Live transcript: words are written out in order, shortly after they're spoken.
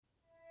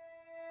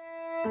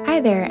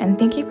Hi there, and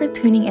thank you for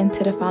tuning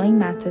into the following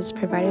message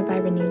provided by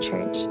Renew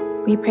Church.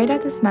 We pray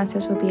that this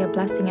message will be a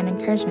blessing and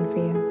encouragement for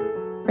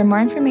you. For more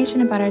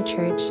information about our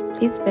church,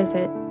 please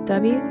visit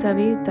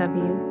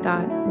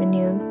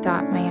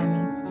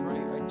www.renew.miami. That's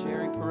right,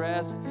 Jerry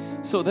Perez.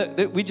 So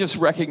that we just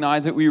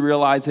recognize it, we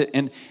realize it,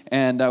 and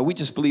we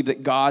just believe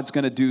that God's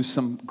going to do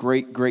some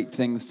great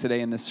things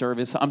today in this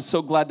service. I'm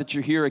so glad that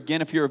you're here.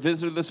 Again, if you're a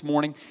visitor this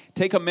morning,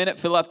 take a minute,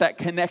 fill out that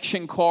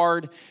connection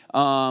card.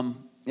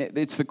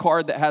 It's the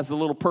card that has the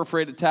little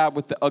perforated tab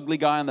with the ugly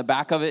guy on the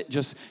back of it.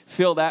 Just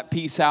fill that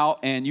piece out,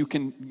 and you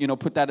can,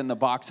 put that in the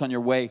box on your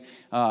way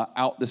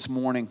out this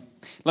morning.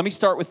 Let me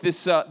start with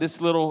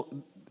this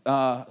little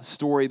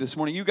story this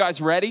morning. You guys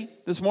ready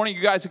this morning?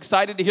 You guys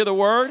excited to hear the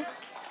word?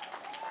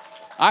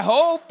 I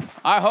hope.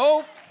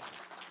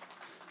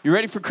 You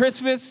ready for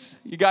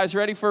Christmas? You guys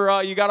ready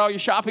for? You got all your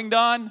shopping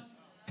done?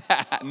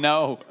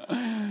 No.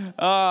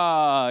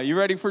 You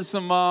ready for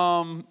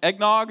some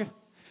eggnog?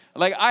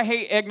 Like, I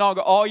hate eggnog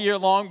all year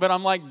long, but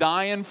I'm like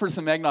dying for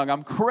some eggnog.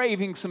 I'm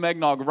craving some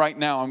eggnog right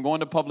now. I'm going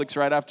to Publix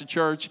right after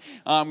church.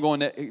 I'm going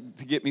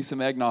to get me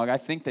some eggnog. I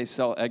think they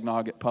sell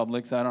eggnog at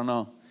Publix. I don't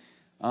know.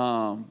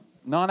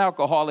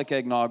 Non-alcoholic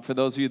eggnog, for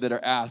those of you that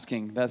are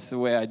asking. That's the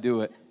way I do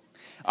it.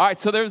 All right,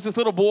 so there's this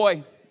little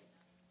boy,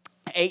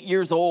 8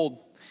 years old,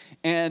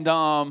 and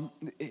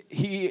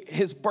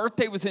his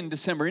birthday was in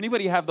December.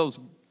 Anybody have those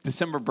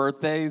December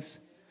birthdays?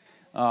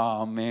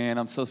 Oh, man,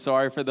 I'm so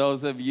sorry for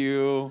those of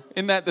you.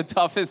 Isn't that the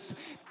toughest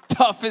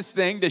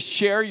thing, to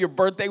share your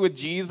birthday with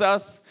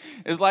Jesus?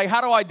 Is like,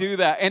 how do I do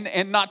that?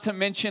 And not to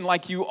mention,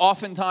 like,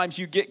 oftentimes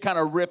you get kind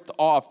of ripped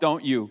off,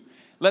 don't you?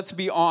 Let's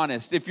be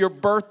honest. If your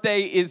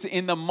birthday is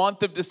in the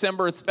month of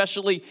December,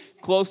 especially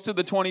close to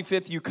the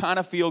 25th, you kind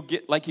of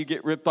like you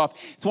get ripped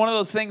off. It's one of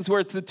those things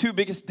where it's the two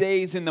biggest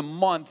days in the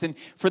month. And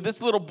for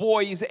this little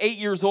boy, he's 8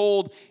 years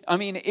old. I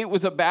mean, it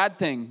was a bad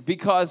thing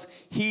because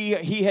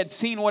he had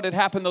seen what had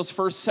happened those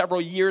first several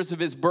years of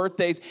his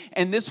birthdays.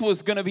 And this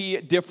was going to be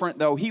different,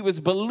 though. He was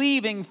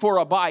believing for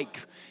a bike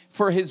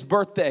for his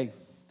birthday.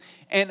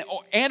 And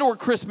or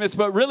Christmas,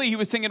 but really he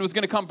was thinking it was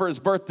going to come for his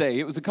birthday.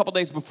 It was a couple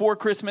days before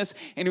Christmas,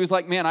 and he was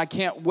like, man, I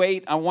can't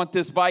wait. I want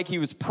this bike. He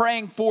was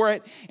praying for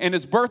it, and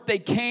his birthday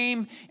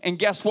came, and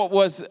guess what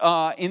was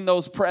in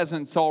those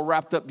presents all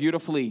wrapped up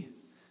beautifully?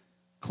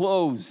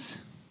 Clothes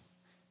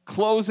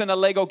and a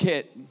Lego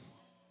kit.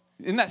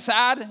 Isn't that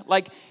sad?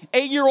 Like,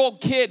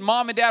 8-year-old kid,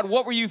 mom and dad,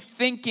 what were you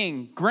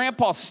thinking?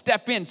 Grandpa,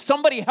 step in.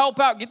 Somebody help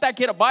out. Get that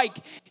kid a bike.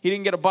 He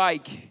didn't get a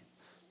bike.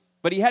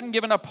 But he hadn't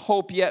given up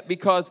hope yet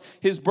because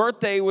his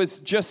birthday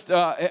was just,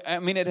 it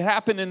had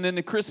happened, and then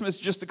the Christmas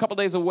just a couple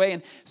days away.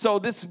 And so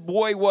this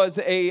boy was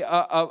a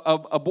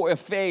boy of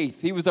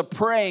faith. He was a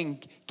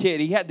praying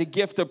kid. He had the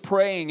gift of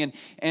praying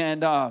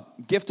and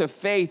gift of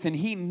faith. And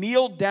he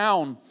kneeled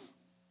down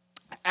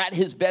at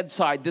his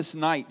bedside this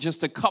night,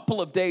 just a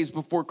couple of days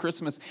before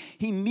Christmas.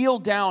 He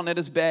kneeled down at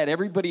his bed.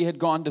 Everybody had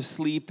gone to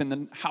sleep, and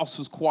the house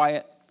was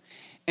quiet.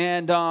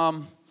 And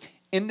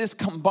in this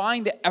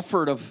combined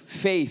effort of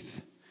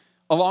faith,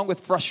 along with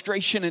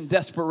frustration and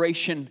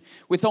desperation,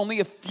 with only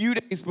a few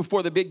days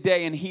before the big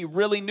day, and he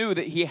really knew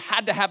that he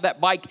had to have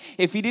that bike.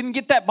 If he didn't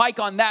get that bike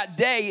on that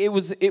day,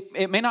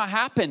 it may not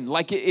happen.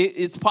 Like,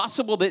 it's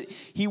possible that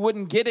he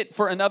wouldn't get it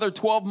for another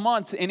 12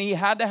 months, and he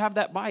had to have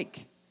that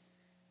bike.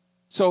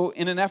 So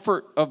in an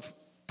effort of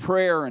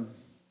prayer and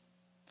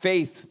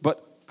faith,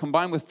 but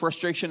combined with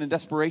frustration and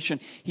desperation,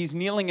 he's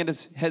kneeling at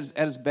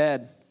his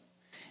bed,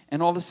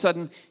 and all of a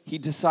sudden, he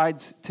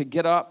decides to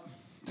get up,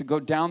 to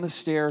go down the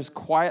stairs,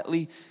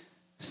 quietly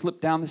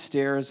slip down the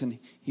stairs, and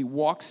he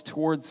walks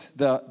towards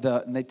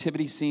the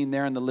nativity scene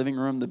there in the living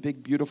room, the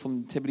big, beautiful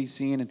nativity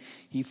scene, and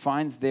he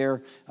finds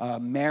there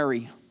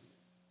Mary.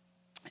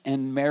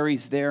 And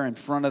Mary's there in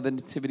front of the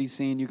nativity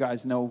scene. You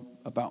guys know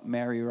about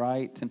Mary,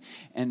 right?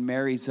 And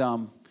Mary's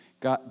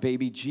got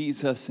baby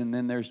Jesus, and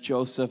then there's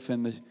Joseph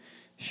and the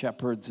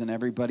shepherds and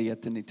everybody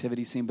at the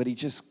nativity scene. But he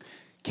just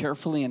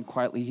carefully and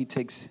quietly, he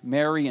takes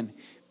Mary and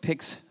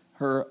picks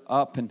her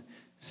up and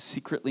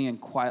secretly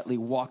and quietly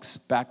walks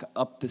back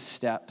up the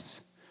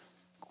steps,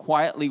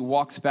 quietly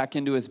walks back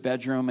into his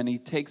bedroom, and he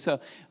takes a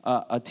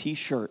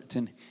T-shirt,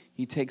 and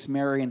he takes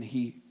Mary, and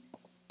he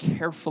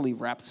carefully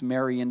wraps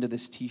Mary into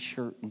this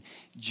T-shirt and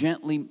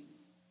gently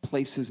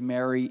places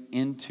Mary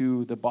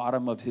into the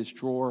bottom of his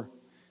drawer.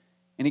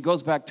 And he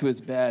goes back to his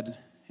bed,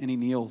 and he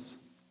kneels.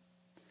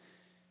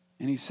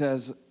 And he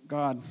says,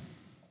 God,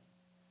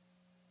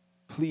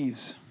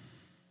 please,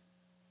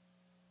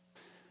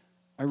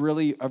 I've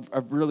really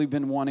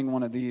been wanting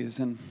one of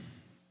these, and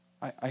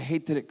I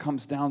hate that it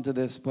comes down to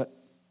this, but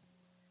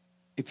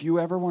if you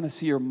ever want to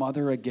see your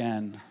mother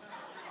again,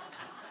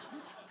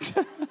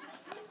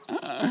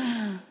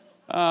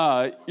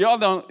 y'all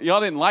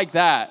didn't like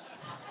that.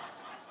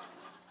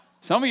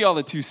 Some of y'all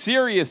are too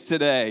serious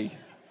today.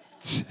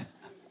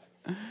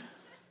 All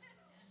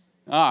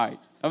right,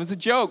 that was a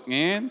joke,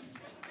 man.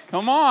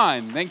 Come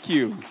on, thank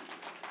you.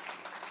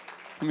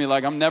 I mean,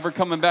 like, I'm never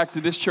coming back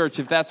to this church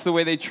if that's the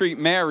way they treat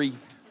Mary.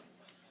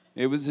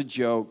 It was a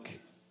joke.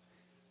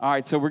 All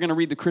right, so we're going to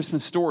read the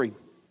Christmas story.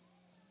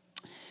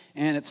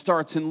 And it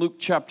starts in Luke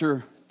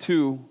chapter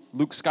 2,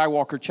 Luke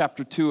Skywalker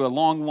chapter 2, a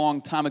long, long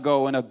time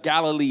ago in a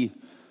Galilee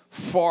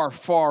far,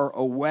 far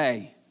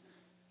away.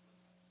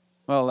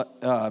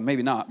 Well,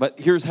 maybe not, but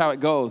here's how it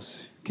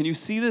goes. Can you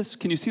see this?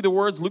 Can you see the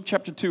words? Luke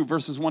chapter 2,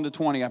 verses 1 to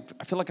 20. I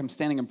feel like I'm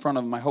standing in front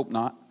of them. I hope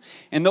not.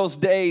 In those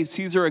days,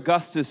 Caesar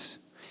Augustus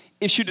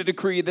issued a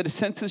decree that a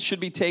census should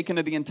be taken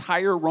of the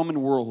entire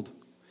Roman world.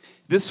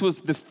 This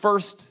was the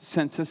first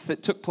census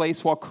that took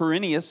place while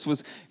Quirinius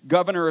was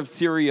governor of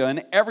Syria,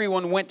 and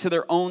everyone went to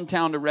their own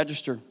town to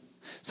register.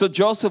 So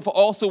Joseph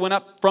also went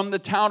up from the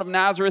town of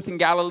Nazareth in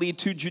Galilee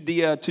to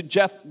Judea,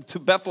 to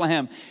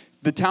Bethlehem,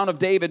 the town of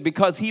David,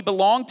 because he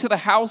belonged to the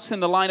house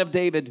and the line of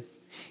David.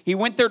 He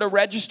went there to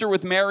register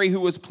with Mary, who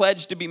was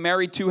pledged to be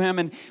married to him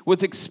and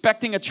was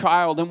expecting a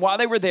child. And while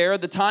they were there,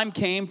 the time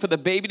came for the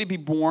baby to be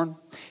born,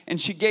 and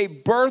she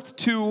gave birth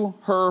to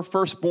her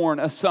firstborn,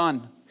 a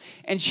son.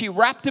 And she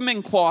wrapped him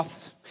in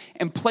cloths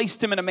and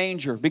placed him in a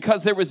manger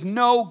because there was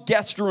no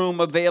guest room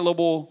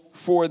available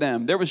for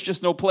them. There was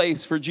just no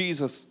place for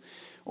Jesus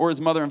or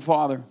his mother and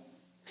father.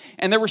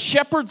 And there were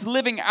shepherds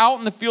living out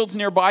in the fields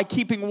nearby,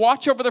 keeping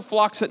watch over their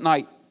flocks at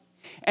night.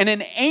 And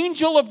an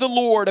angel of the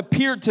Lord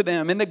appeared to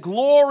them, and the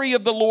glory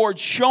of the Lord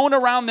shone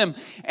around them,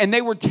 and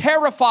they were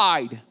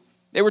terrified.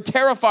 They were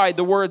terrified,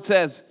 the word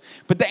says.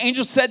 But the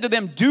angel said to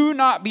them, "Do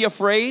not be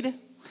afraid.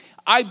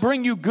 I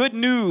bring you good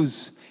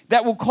news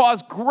that will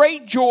cause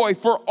great joy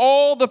for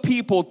all the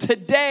people.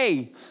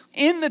 Today,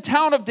 in the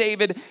town of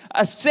David,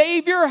 a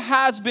Savior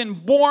has been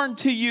born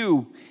to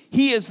you.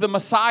 He is the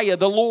Messiah,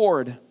 the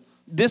Lord.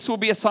 This will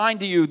be a sign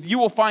to you. You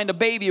will find a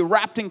baby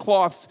wrapped in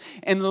cloths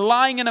and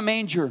lying in a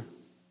manger."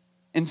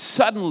 And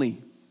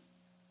suddenly,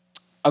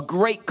 a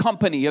great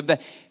company of the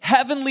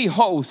heavenly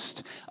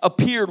host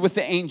appeared with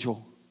the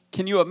angel.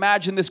 Can you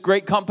imagine this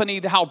great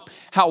company,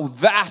 how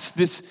vast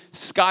this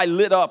sky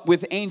lit up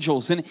with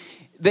angels? And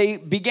they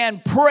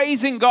began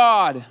praising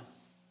God,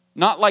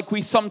 not like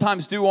we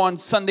sometimes do on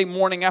Sunday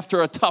morning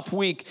after a tough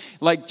week,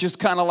 like just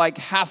kind of like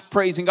half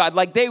praising God.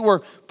 Like they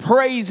were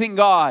praising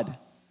God,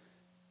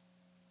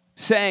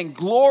 saying,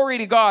 "Glory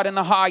to God in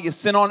the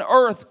highest, and on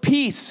earth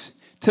peace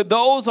to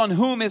those on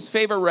whom his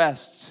favor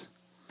rests."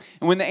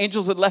 And when the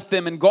angels had left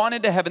them and gone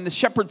into heaven, the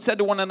shepherds said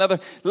to one another,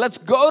 "Let's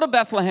go to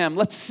Bethlehem.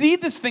 Let's see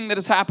this thing that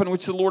has happened,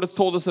 which the Lord has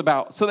told us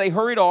about." So they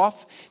hurried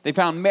off. They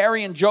found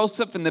Mary and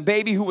Joseph and the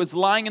baby who was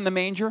lying in the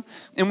manger.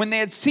 And when they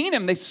had seen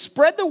him, they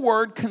spread the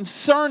word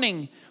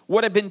concerning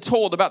what had been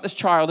told about this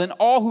child. And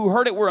all who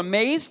heard it were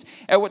amazed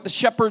at what the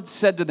shepherds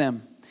said to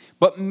them.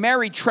 But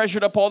Mary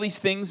treasured up all these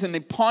things, and they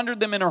pondered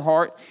them in her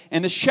heart.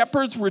 And the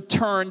shepherds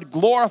returned,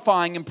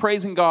 glorifying and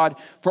praising God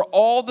for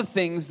all the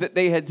things that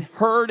they had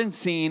heard and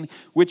seen,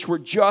 which were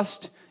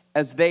just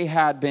as they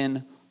had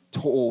been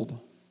told.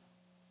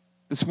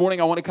 This morning,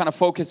 I want to kind of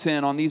focus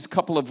in on these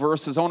couple of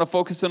verses. I want to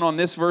focus in on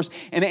this verse.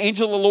 "And the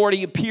angel of the Lord,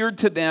 he appeared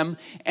to them,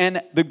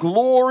 and the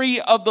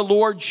glory of the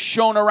Lord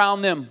shone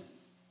around them,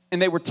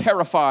 and they were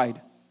terrified.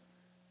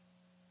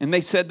 And they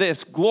said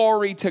this,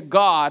 'Glory to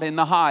God in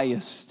the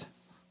highest,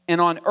 and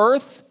on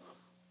earth,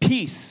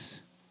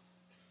 peace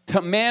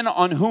to men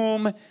on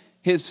whom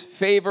his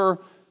favor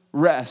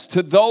rests.'"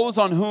 To those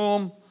on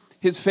whom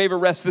his favor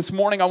rests. This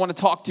morning, I want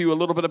to talk to you a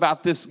little bit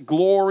about this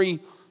glory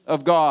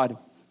of God.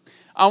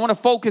 I want to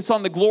focus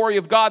on the glory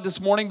of God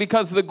this morning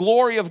because the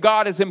glory of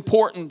God is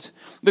important.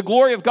 The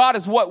glory of God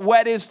is what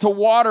wet is to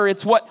water.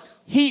 It's what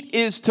heat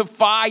is to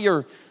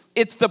fire.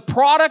 It's the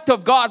product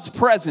of God's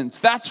presence.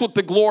 That's what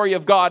the glory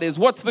of God is.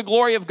 What's the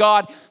glory of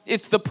God?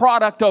 It's the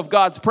product of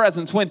God's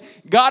presence. When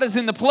God is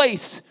in the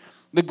place,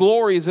 the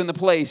glory is in the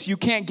place. You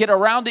can't get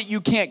around it.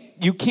 You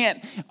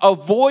can't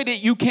avoid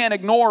it. You can't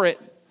ignore it.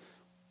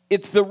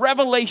 It's the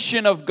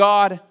revelation of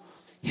God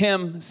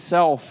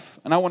himself.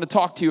 And I want to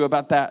talk to you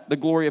about that, the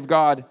glory of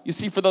God. You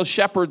see, for those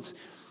shepherds,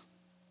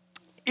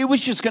 it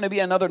was just going to be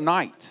another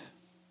night.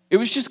 It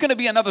was just going to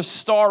be another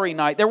starry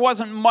night. There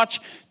wasn't much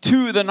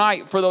to the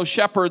night for those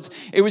shepherds.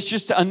 It was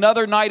just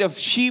another night of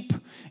sheep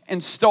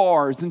and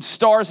stars and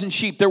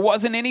sheep. There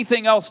wasn't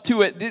anything else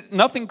to it.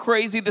 Nothing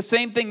crazy. The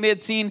same thing they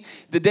had seen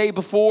the day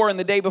before and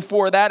the day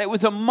before that. It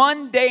was a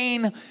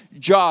mundane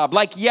job.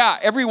 Like, yeah,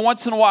 every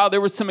once in a while there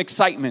was some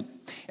excitement.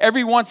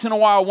 Every once in a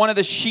while, one of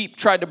the sheep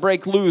tried to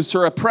break loose,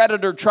 or a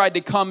predator tried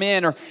to come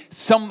in, or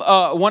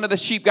one of the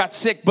sheep got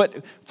sick.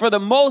 But for the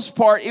most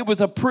part, it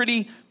was a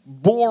pretty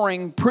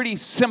boring, pretty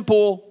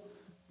simple,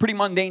 pretty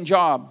mundane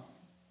job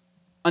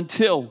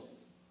until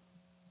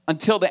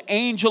the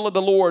angel of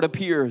the Lord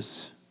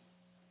appears.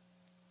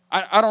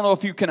 I don't know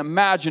if you can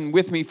imagine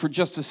with me for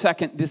just a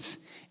second this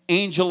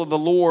angel of the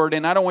Lord,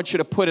 and I don't want you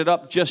to put it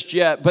up just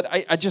yet, but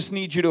I just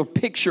need you to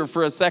picture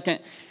for a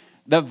second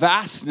the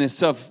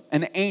vastness of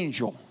an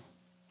angel,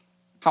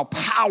 how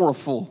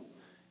powerful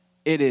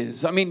it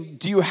is. I mean,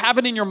 do you have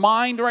it in your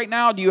mind right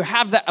now? Do you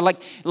have that?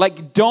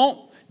 Like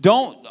don't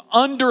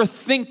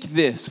underthink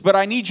this, but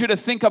I need you to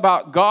think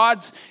about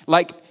God's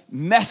like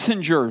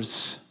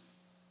messengers.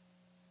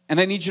 And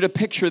I need you to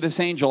picture this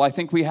angel. I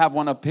think we have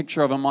a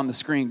picture of him on the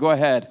screen. Go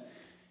ahead.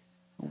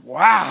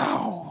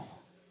 Wow.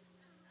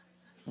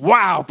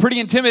 Wow,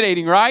 pretty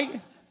intimidating, right?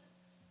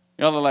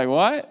 Y'all are like,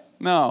 what?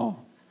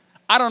 No.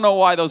 I don't know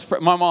why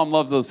my mom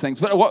loves those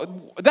things,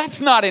 but that's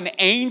not an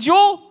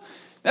angel.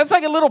 That's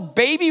like a little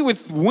baby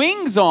with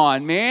wings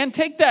on, man.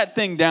 Take that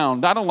thing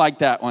down. I don't like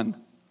that one.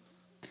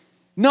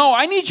 No,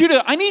 I need you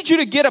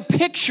to get a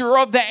picture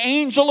of the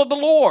angel of the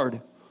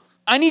Lord.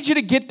 I need you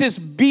to get this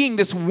being,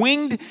 this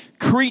winged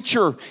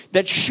creature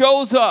that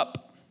shows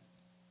up.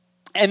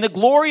 And the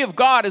glory of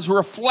God is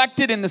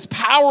reflected in this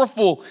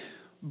powerful,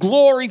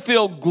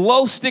 glory-filled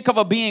glow stick of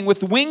a being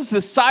with wings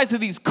the size of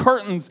these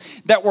curtains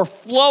that were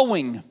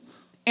flowing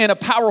in a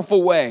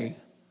powerful way.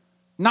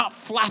 Not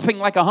flapping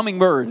like a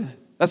hummingbird.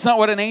 That's not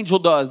what an angel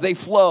does. They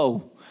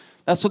flow.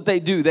 That's what they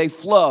do. They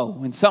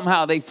flow, and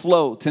somehow they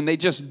float, and they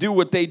just do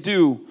what they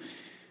do.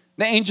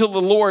 The angel of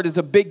the Lord is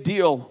a big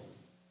deal.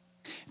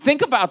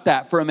 Think about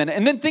that for a minute,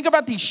 and then think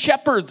about these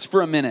shepherds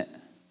for a minute.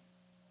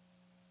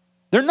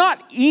 They're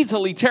not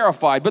easily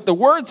terrified, but the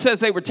word says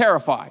they were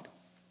terrified.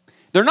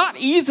 They're not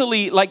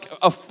easily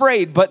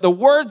afraid, but the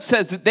word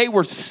says that they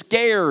were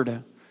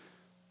scared.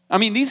 I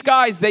mean, these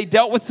guys, they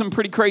dealt with some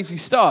pretty crazy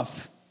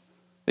stuff.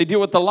 They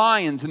deal with the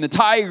lions and the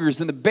tigers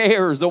and the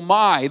bears, oh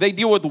my. They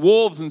deal with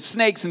wolves and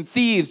snakes and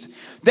thieves.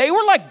 They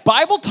were like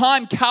Bible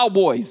time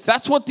cowboys.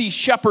 That's what these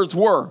shepherds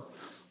were.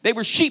 They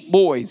were sheep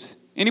boys.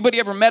 Anybody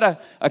ever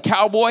met a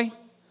cowboy?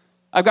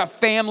 I've got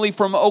family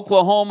from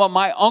Oklahoma.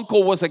 My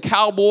uncle was a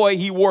cowboy.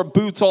 He wore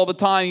boots all the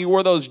time. He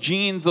wore those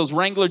jeans, those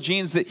Wrangler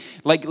jeans that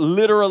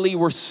literally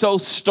were so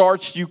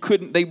starched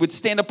they would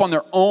stand up on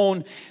their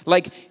own.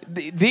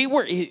 He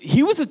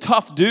was a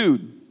tough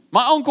dude.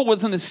 My uncle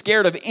wasn't as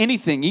scared of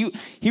anything.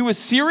 He was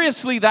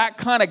seriously that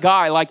kind of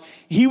guy.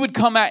 He would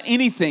come at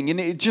anything.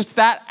 And just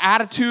that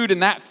attitude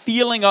and that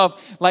feeling of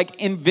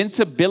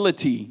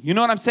invincibility. You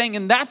know what I'm saying?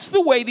 And that's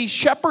the way these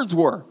shepherds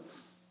were.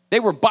 They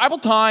were Bible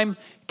time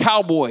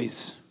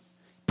cowboys.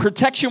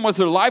 Protection was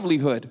their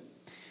livelihood.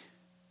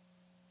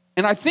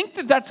 And I think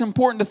that that's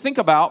important to think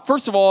about.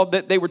 First of all,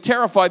 that they were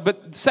terrified.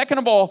 But second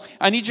of all,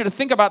 I need you to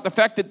think about the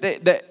fact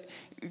that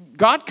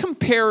God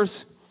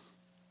compares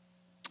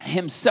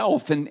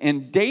himself,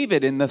 and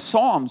David in the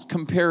Psalms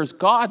compares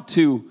God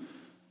to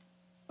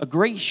a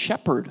great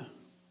shepherd.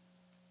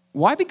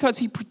 Why? Because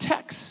he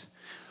protects.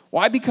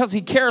 Why? Because he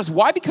cares.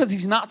 Why? Because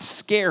he's not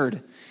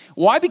scared.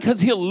 Why?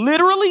 Because he'll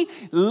literally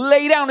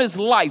lay down his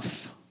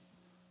life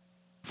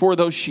for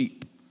those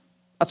sheep.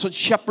 That's what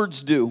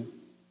shepherds do.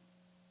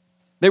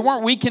 They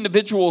weren't weak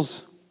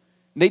individuals.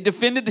 They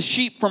defended the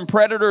sheep from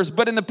predators,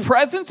 but in the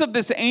presence of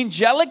this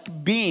angelic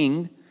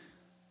being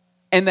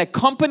and the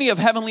company of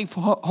heavenly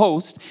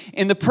hosts,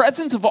 in the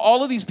presence of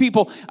all of these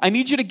people, I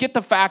need you to get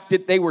the fact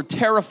that they were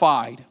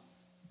terrified,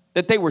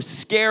 that they were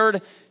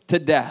scared to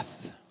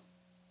death.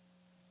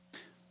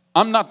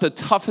 I'm not the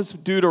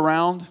toughest dude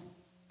around.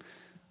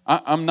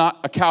 I'm not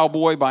a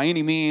cowboy by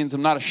any means.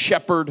 I'm not a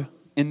shepherd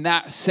in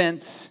that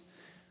sense.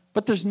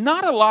 But there's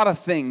not a lot of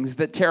things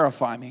that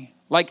terrify me.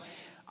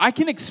 I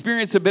can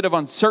experience a bit of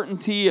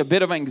uncertainty, a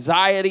bit of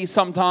anxiety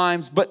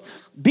sometimes, but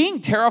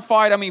being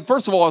terrified,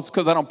 first of all, it's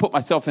because I don't put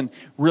myself in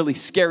really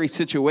scary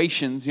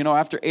situations. You know,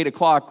 after 8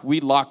 o'clock, we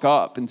lock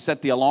up and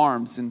set the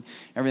alarms and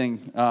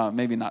everything,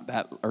 maybe not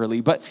that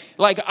early, but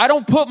I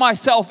don't put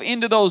myself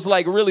into those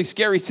really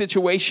scary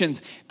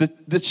situations.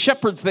 The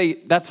shepherds,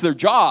 that's their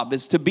job,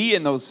 is to be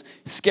in those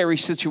scary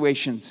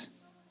situations.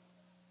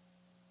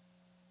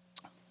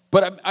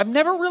 But I've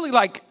never really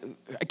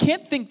I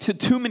can't think to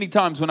too many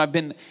times when I've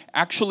been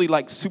actually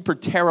super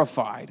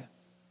terrified.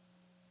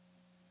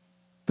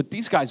 But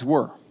these guys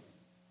were.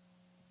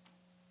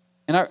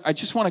 And I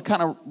just want to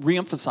kind of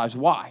reemphasize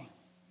why.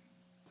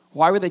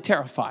 Why were they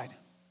terrified?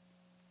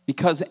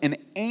 Because an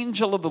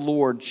angel of the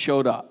Lord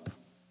showed up.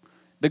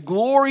 The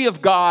glory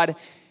of God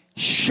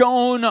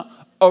shone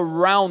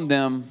around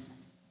them,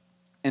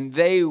 and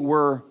they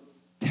were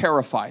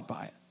terrified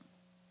by it.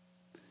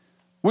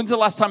 When's the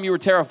last time you were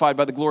terrified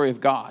by the glory of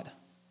God?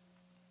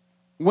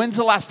 When's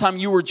the last time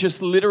you were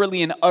just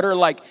literally in utter,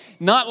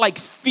 not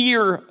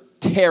fear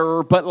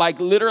terror, but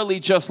literally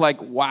just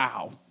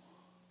wow,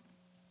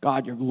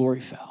 God, your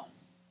glory fell.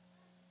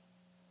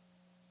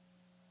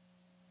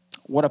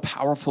 What a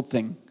powerful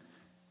thing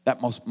that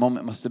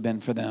moment must have been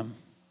for them.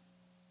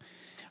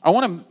 I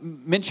want to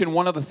mention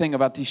one other thing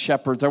about these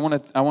shepherds. I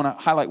want to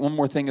highlight one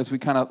more thing as we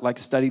kind of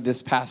study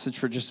this passage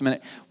for just a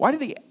minute. Why did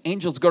the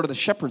angels go to the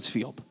shepherd's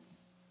field?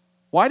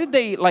 Why did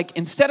they,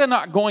 instead of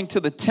not going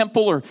to the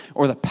temple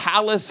or the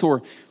palace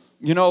or,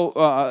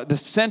 the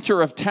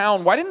center of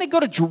town, why didn't they go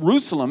to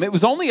Jerusalem? It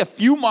was only a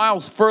few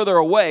miles further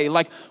away.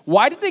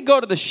 Why did they go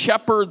to the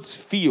shepherd's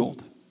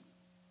field?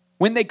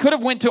 When they could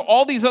have went to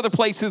all these other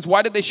places,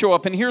 why did they show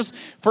up? And here's,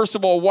 first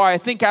of all, why. I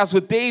think as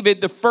with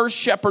David, the first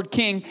shepherd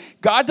king,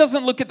 God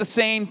doesn't look at the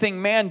same thing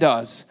man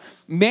does.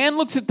 Man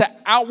looks at the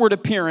outward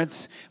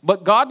appearance,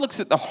 but God looks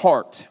at the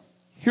heart.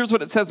 Here's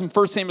what it says in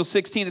 1 Samuel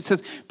 16. It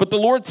says, "But the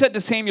Lord said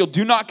to Samuel,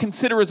 do not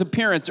consider his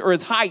appearance or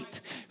his height,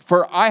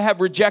 for I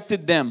have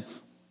rejected them.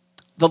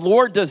 The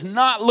Lord does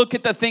not look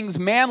at the things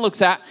man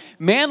looks at.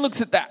 Man looks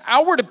at the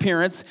outward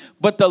appearance,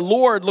 but the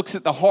Lord looks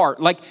at the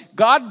heart. Like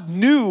God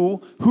knew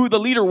who the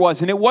leader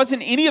was, and it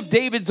wasn't any of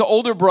David's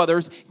older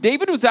brothers.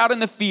 David was out in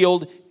the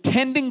field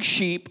tending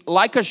sheep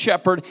like a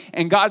shepherd,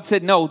 and God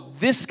said, no,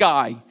 this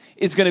guy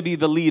is going to be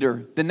the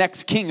leader, the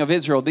next king of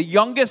Israel, the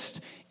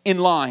youngest in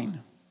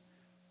line.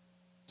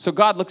 So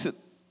God looks at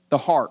the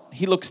heart.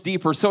 He looks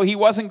deeper. So he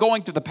wasn't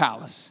going to the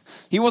palace.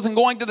 He wasn't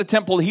going to the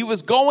temple. He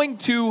was going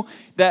to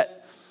that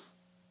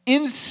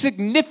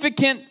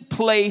insignificant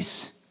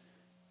place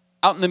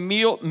out in the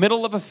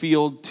middle of a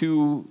field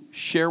to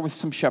share with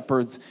some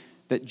shepherds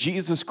that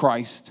Jesus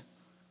Christ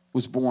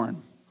was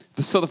born.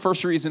 So the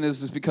first reason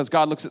is because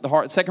God looks at the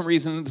heart. Second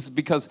reason is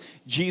because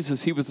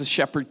Jesus, he was the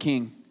shepherd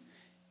king.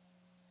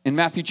 In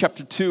Matthew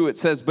chapter 2, it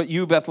says, "But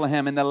you,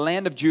 Bethlehem, in the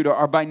land of Judah,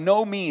 are by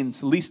no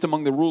means least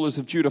among the rulers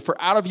of Judah. For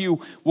out of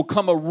you will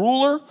come a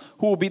ruler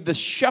who will be the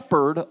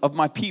shepherd of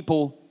my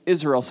people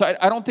Israel." So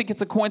I don't think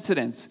it's a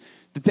coincidence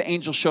that the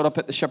angel showed up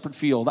at the shepherd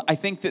field. I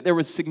think that there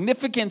was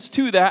significance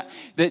to that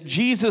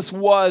Jesus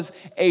was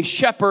a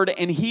shepherd,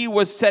 and he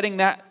was setting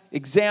that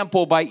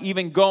example by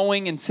even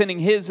going and sending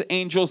his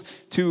angels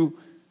to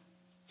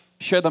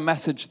share the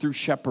message through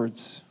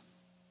shepherds.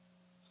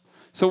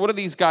 So what do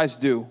these guys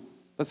do?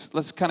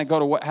 Let's kind of go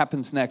to what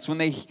happens next. When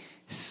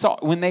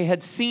they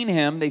had seen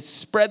him, they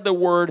spread the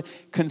word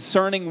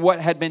concerning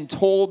what had been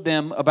told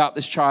them about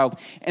this child.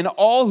 And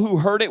all who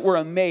heard it were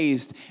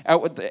amazed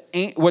at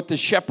what the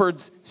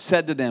shepherds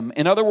said to them.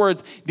 In other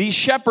words, these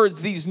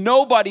shepherds, these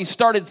nobodies,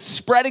 started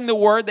spreading the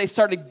word. They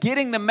started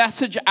getting the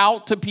message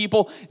out to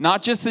people,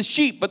 not just the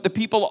sheep, but the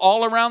people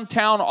all around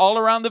town, all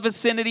around the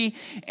vicinity.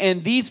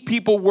 And these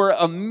people were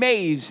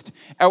amazed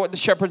at what the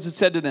shepherds had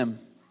said to them.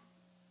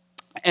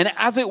 And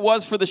as it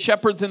was for the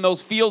shepherds in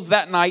those fields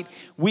that night,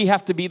 we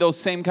have to be those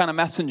same kind of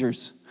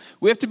messengers.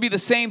 We have to be the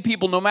same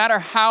people, no matter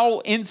how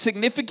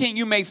insignificant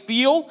you may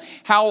feel,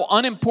 how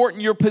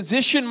unimportant your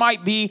position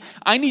might be.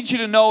 I need you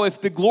to know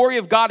if the glory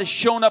of God has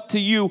shown up to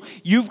you,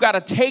 you've got to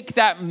take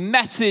that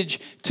message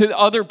to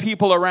other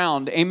people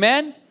around.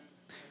 Amen?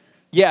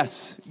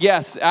 Yes,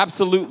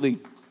 absolutely.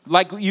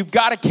 Like you've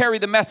got to carry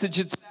the message.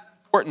 It's that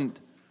important.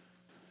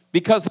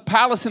 Because the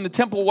palace and the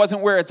temple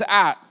wasn't where it's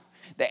at.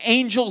 The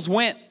angels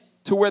went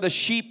to where the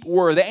sheep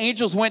were. The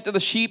angels went to the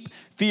sheep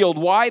field.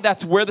 Why?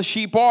 That's where the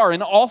sheep are.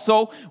 And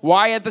also,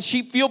 why at the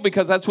sheep field?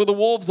 Because that's where the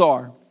wolves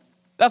are.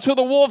 That's where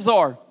the wolves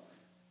are.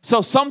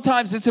 So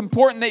sometimes it's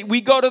important that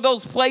we go to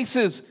those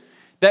places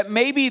that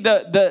maybe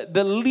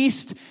the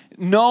least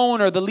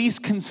known or the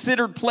least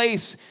considered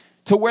place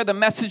to where the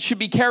message should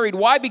be carried.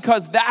 Why?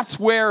 Because that's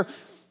where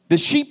the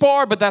sheep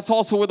are, but that's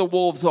also where the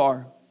wolves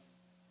are.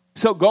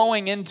 So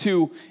going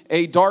into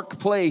a dark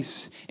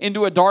place,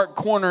 into a dark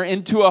corner,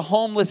 into a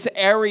homeless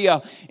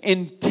area,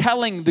 and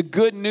telling the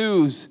good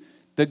news,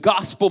 the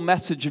gospel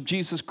message of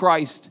Jesus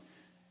Christ,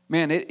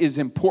 man, it is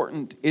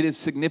important, it is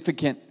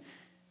significant,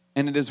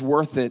 and it is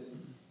worth it.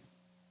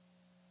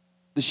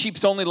 The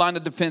sheep's only line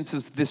of defense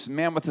is this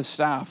man with a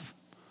staff.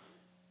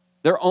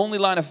 Their only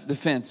line of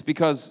defense,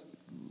 because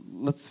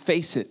let's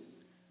face it,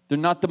 they're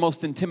not the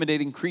most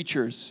intimidating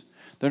creatures.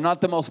 They're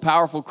not the most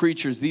powerful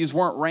creatures. These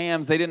weren't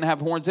rams. They didn't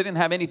have horns. They didn't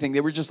have anything.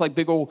 They were just like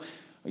big old,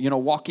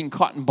 walking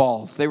cotton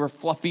balls. They were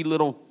fluffy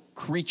little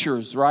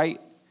creatures,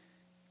 right?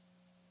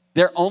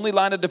 Their only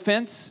line of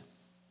defense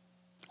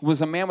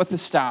was a man with a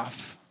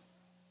staff.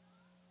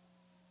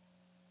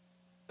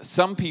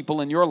 Some people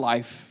in your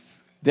life,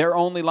 their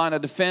only line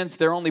of defense,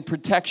 their only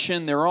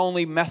protection, their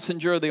only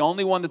messenger, the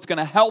only one that's going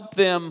to help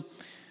them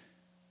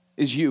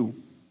is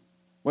you.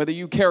 Whether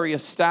you carry a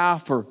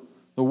staff or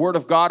the word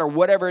of God or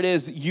whatever it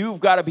is,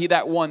 you've got to be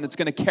that one that's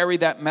going to carry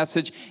that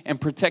message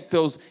and protect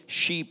those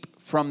sheep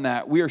from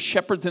that. We are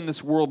shepherds in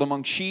this world,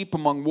 among sheep,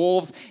 among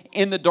wolves,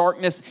 in the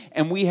darkness,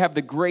 and we have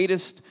the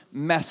greatest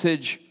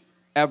message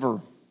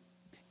ever.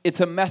 It's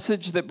a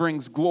message that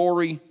brings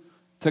glory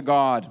to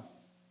God.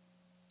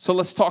 So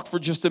let's talk for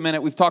just a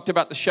minute. We've talked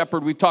about the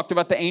shepherd. We've talked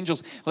about the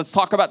angels. Let's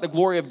talk about the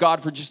glory of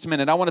God for just a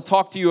minute. I want to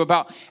talk to you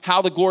about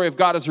how the glory of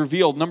God is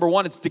revealed. Number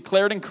one, it's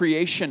declared in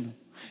creation.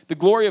 The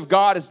glory of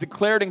God is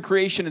declared in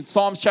creation. In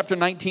Psalms chapter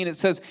 19, it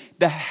says,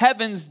 "The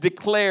heavens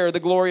declare the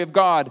glory of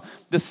God.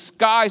 The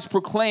skies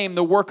proclaim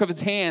the work of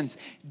his hands.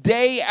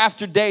 Day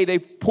after day, they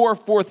pour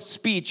forth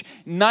speech.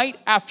 Night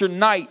after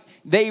night,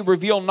 they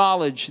reveal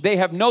knowledge. They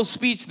have no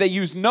speech. They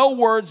use no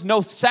words.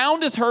 No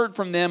sound is heard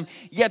from them.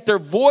 Yet their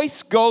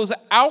voice goes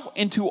out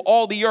into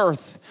all the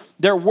earth.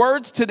 Their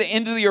words to the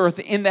end of the earth.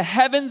 In the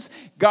heavens,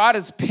 God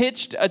has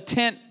pitched a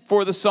tent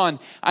for the sun."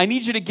 I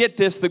need you to get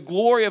this. The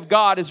glory of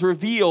God is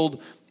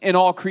revealed in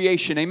all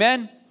creation.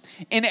 Amen?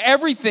 In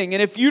everything.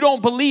 And if you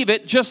don't believe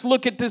it, just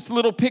look at this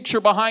little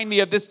picture behind me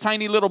of this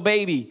tiny little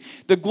baby.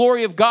 The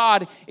glory of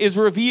God is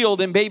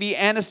revealed in baby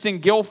Aniston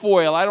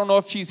Guilfoyle. I don't know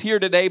if she's here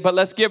today, but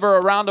let's give her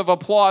a round of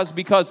applause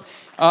because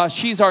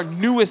she's our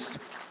newest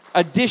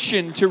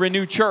addition to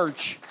Renew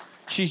Church.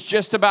 She's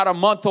just about a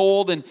month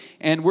old,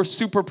 and we're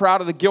super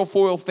proud of the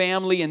Guilfoyle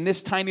family and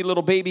this tiny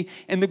little baby.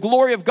 And the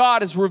glory of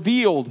God is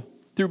revealed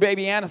through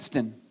baby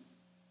Aniston.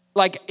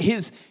 Like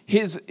his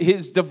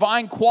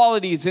divine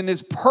qualities and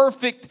his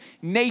perfect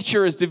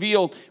nature is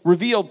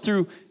revealed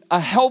through a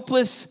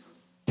helpless,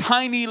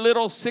 tiny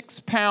little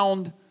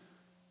 6-pound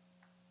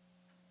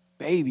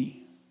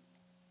baby.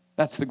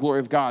 That's the glory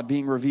of God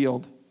being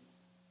revealed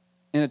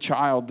in a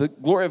child. The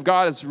glory of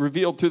God is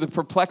revealed through the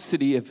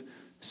perplexity of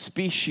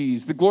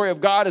species. The glory of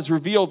God is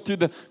revealed through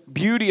the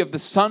beauty of the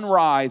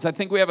sunrise. I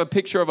think we have a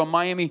picture of a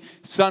Miami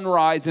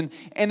sunrise, and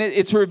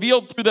it's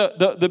revealed through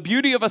the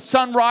beauty of a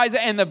sunrise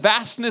and the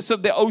vastness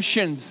of the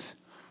oceans.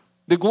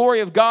 The glory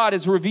of God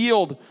is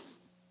revealed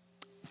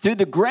through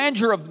the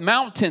grandeur of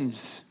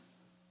mountains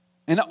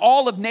and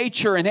all of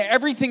nature and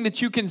everything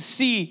that you can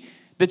see,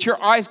 that you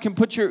can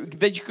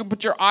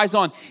put your eyes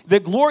on. The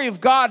glory of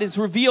God is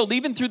revealed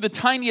even through the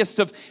tiniest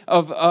of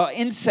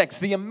insects,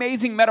 the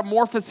amazing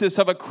metamorphosis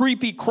of a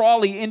creepy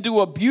crawly into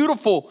a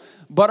beautiful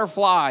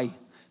butterfly.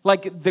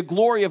 Like the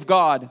glory of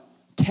God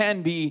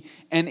can be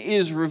and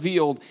is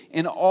revealed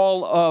in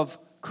all of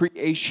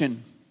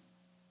creation.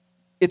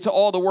 It's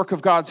all the work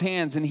of God's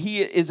hands, and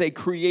He is a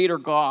creator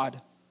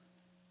God.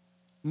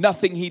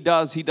 Nothing He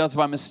does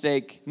by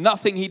mistake.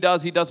 Nothing He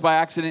does by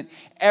accident.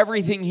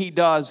 Everything He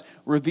does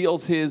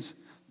reveals His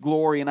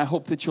glory, and I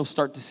hope that you'll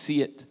start to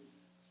see it.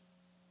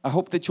 I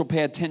hope that you'll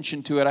pay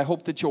attention to it. I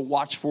hope that you'll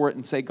watch for it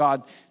and say,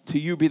 God, to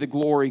you be the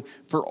glory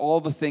for all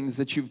the things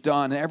that you've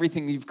done and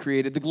everything that you've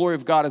created. The glory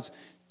of God is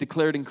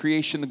declared in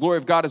creation. The glory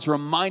of God is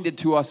reminded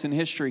to us in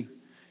history.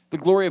 The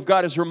glory of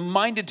God is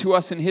reminded to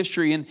us in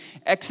history. In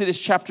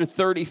Exodus chapter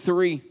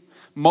 33,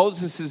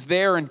 Moses is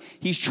there, and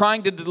he's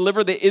trying to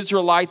deliver the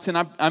Israelites. And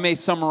I may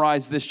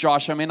summarize this,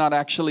 Josh. I may not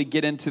actually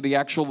get into the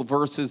actual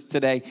verses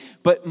today.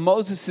 But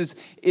Moses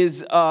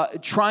is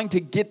trying to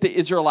get the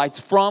Israelites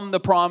from the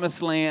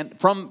promised land,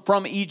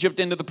 from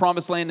Egypt into the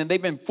promised land. And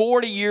they've been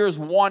 40 years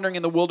wandering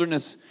in the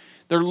wilderness.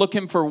 They're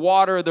looking for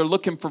water. They're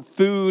looking for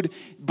food.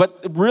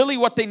 But really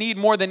what they need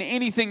more than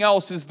anything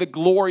else is the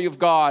glory of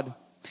God.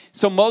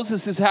 So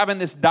Moses is having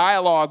this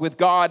dialogue with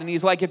God, and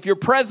he's like, if your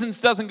presence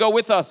doesn't go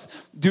with us,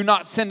 do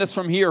not send us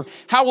from here.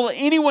 How will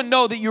anyone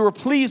know that you are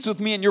pleased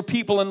with me and your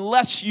people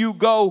unless you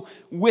go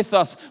with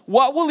us?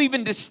 What will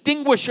even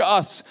distinguish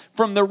us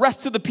from the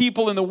rest of the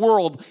people in the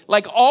world?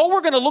 Like, all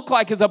we're going to look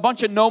like is a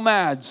bunch of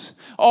nomads.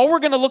 All we're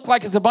going to look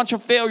like is a bunch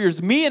of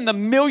failures. Me and the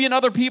million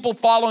other people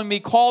following me,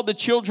 called the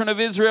children of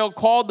Israel,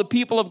 called the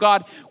people of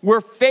God.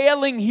 We're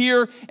failing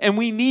here, and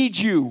we need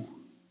you.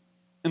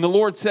 And the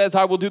Lord says,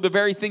 I will do the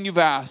very thing you've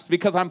asked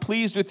because I'm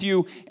pleased with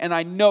you and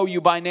I know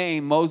you by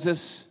name,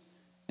 Moses.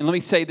 And let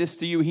me say this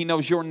to you. He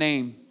knows your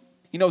name.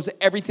 He knows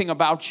everything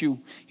about you.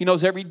 He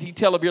knows every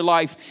detail of your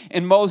life.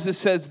 And Moses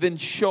says, then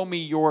show me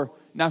your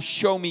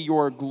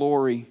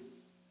glory.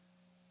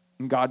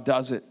 And God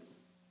does it.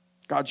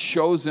 God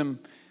shows him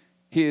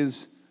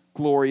his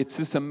glory. It's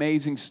this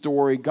amazing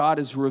story. God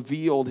is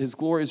revealed. His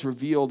glory is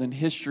revealed in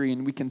history,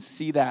 and we can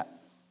see that.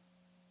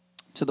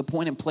 To the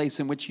point and place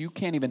in which you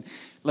can't even,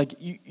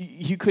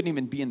 you couldn't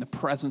even be in the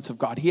presence of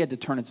God. He had to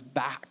turn his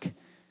back.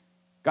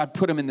 God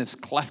put him in this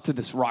cleft of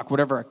this rock,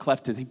 whatever a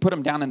cleft is. He put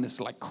him down in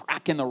this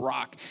crack in the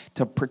rock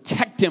to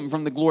protect him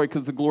from the glory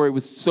because the glory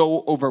was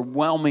so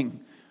overwhelming.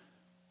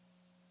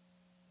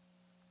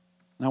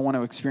 And I want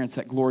to experience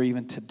that glory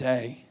even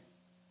today.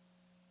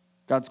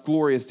 God's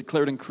glory is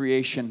declared in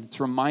creation. It's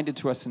reminded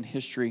to us in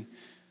history.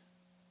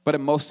 But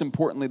most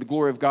importantly, the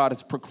glory of God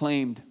is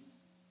proclaimed.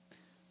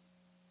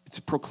 It's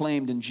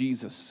proclaimed in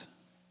Jesus.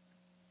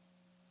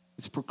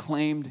 It's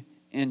proclaimed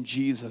in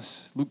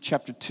Jesus. Luke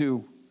chapter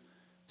 2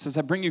 says,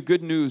 I bring you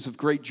good news of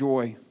great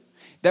joy.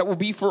 That will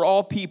be for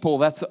all people.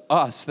 That's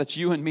us. That's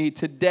you and me.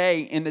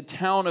 Today in the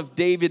town of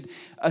David,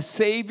 a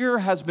Savior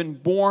has been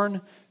born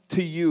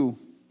to you.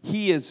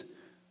 He is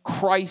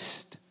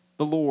Christ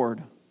the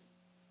Lord.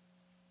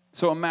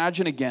 So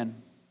imagine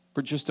again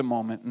for just a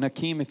moment.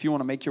 Nakeem, if you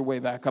want to make your way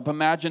back up,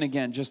 imagine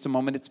again just a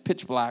moment. It's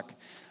pitch black.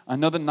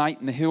 Another night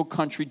in the hill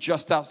country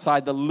just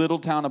outside the little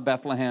town of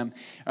Bethlehem.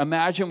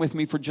 Imagine with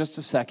me for just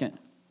a second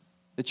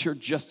that you're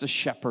just a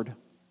shepherd.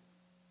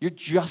 You're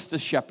just a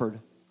shepherd.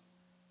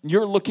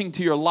 You're looking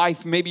to your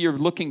life. Maybe you're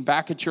looking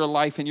back at your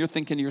life and you're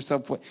thinking to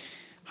yourself,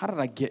 how did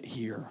I get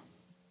here?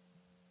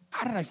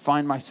 How did I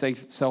find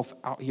myself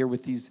out here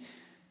with these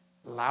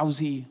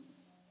lousy,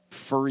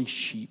 furry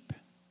sheep?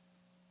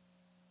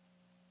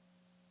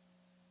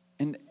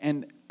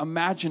 And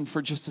imagine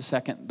for just a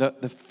second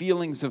the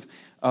feelings of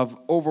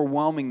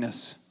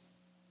overwhelmingness.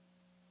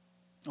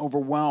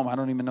 Overwhelm, I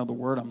don't even know the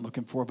word I'm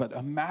looking for, but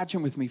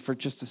imagine with me for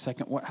just a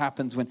second what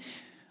happens when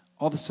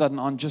all of a sudden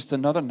on just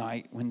another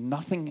night when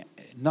nothing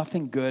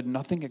good,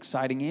 nothing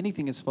exciting,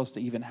 anything is supposed to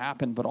even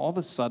happen, but all of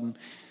a sudden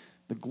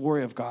the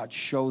glory of God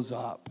shows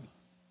up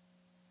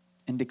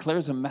and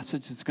declares a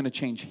message that's going to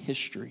change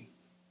history.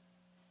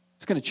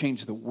 It's going to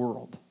change the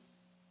world.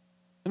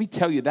 Let me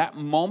tell you, that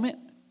moment,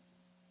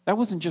 that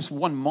wasn't just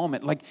one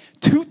moment,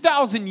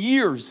 2,000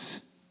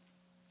 years.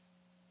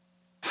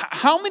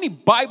 How many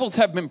Bibles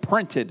have been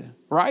printed,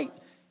 right?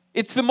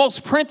 It's the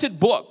most printed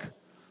book.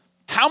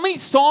 How many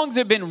songs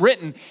have been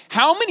written?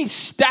 How many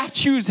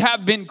statues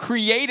have been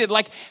created?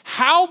 Like,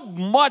 how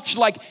much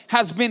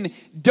has been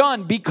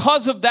done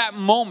because of that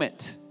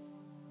moment?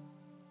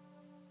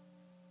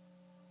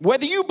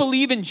 Whether you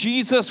believe in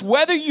Jesus,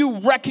 whether you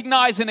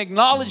recognize and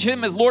acknowledge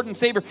him as Lord and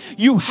Savior,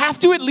 you have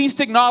to at least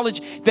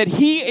acknowledge that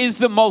he is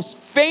the most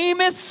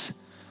famous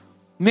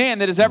man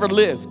that has ever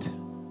lived.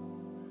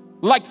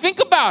 Like,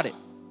 think about it.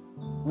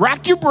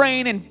 Rack your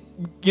brain and,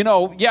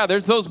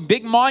 there's those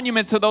big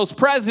monuments of those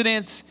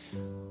presidents.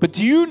 But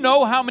do you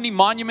know how many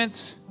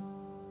monuments,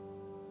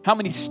 how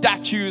many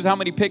statues, how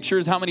many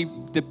pictures, how many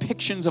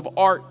depictions of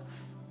art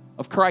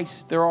of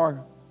Christ there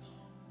are?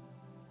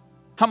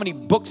 How many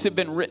books have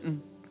been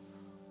written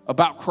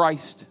about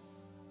Christ?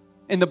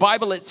 In the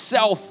Bible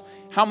itself,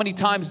 how many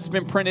times it's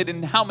been printed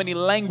and how many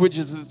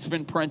languages it's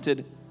been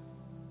printed?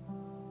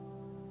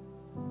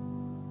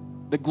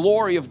 The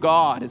glory of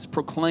God is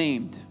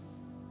proclaimed.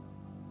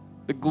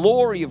 The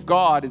glory of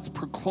God is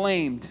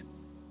proclaimed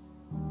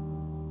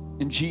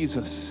in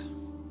Jesus.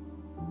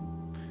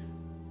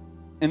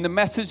 And the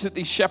message that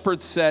these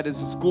shepherds said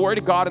is, glory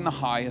to God in the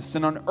highest,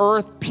 and on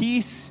earth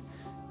peace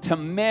to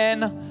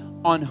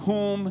men on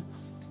whom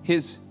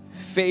his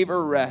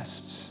favor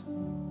rests.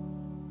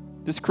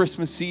 This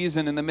Christmas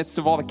season, in the midst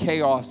of all the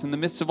chaos, in the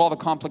midst of all the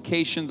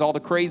complications, all the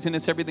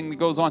craziness, everything that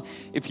goes on,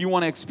 if you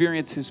want to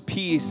experience his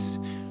peace,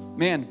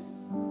 man,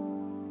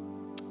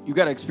 you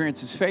got to experience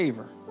his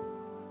favor.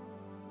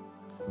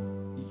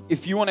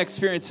 If you want to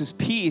experience his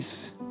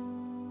peace,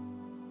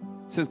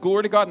 it says,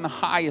 glory to God in the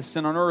highest,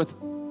 and on earth,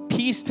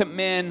 peace to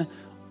men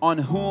on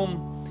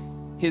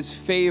whom his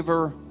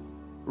favor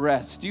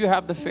rests. Do you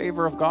have the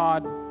favor of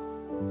God?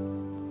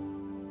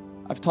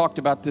 I've talked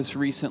about this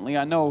recently.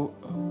 I know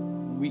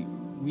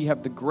we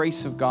have the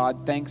grace of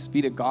God. Thanks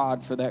be to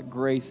God for that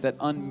grace, that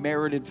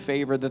unmerited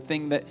favor, the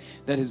thing that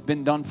has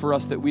been done for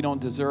us that we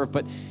don't deserve.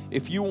 But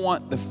if you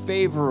want the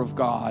favor of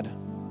God,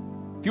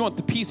 if you want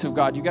the peace of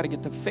God, you got to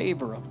get the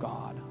favor of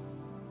God.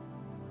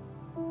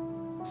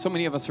 So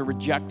many of us are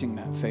rejecting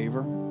that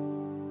favor.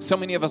 So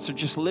many of us are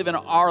just living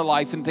our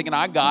life and thinking,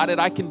 I got it,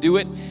 I can do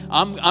it.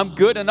 I'm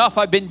good enough.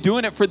 I've been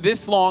doing it for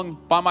this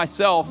long by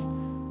myself.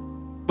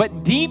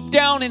 But deep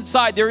down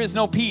inside, there is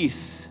no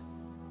peace.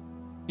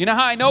 You know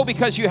how I know?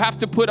 Because you have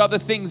to put other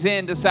things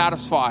in to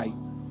satisfy.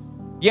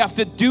 You have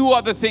to do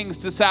other things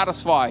to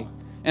satisfy.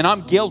 And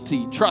I'm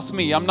guilty. Trust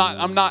me. I'm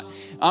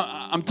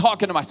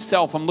talking to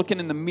myself. I'm looking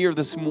in the mirror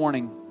this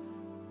morning.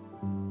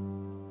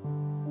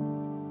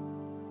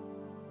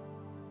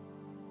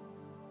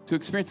 To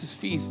experience his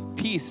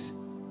peace,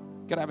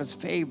 you got to have his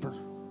favor.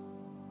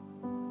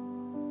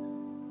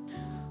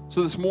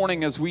 So this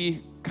morning, as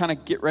we kind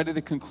of get ready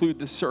to conclude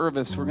this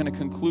service, we're going to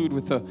conclude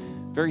with a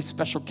very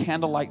special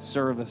candlelight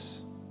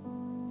service.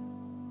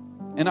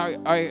 And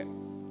I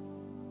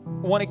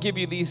want to give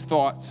you these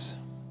thoughts.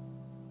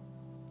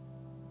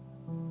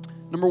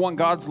 Number one,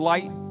 God's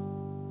light,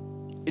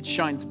 it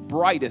shines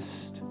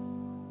brightest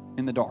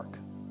in the dark.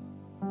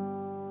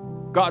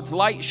 God's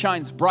light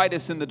shines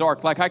brightest in the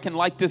dark. Like, I can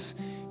light this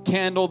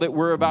candle that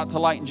we're about to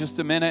light in just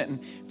a minute,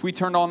 and if we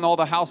turned on all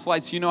the house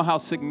lights, you know how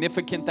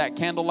significant that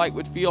candlelight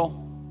would feel?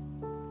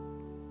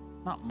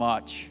 Not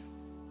much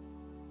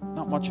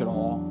at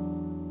all.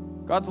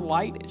 God's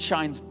light, it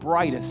shines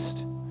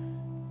brightest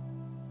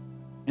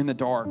in the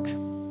dark.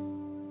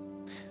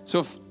 So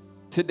if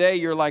today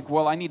you're like,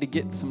 well, I need to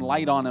get some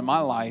light on in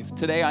my life.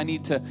 Today I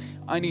need to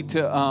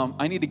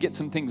get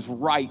some things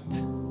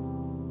right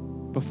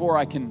before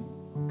I can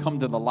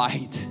come to the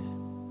light.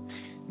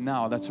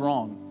 No, that's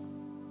wrong.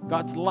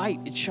 God's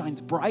light, it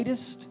shines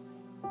brightest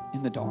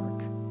in the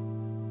dark.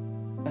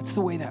 That's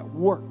the way that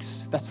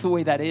works. That's the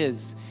way that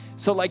is.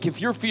 So like, if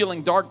you're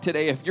feeling dark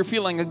today, if you're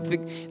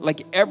feeling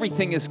like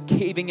everything is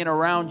caving in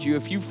around you,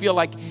 if you feel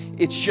like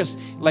it's just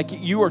like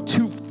you are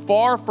too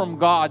far from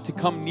God to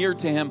come near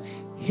to him,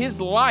 his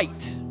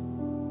light,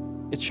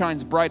 it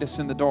shines brightest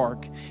in the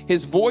dark.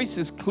 His voice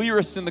is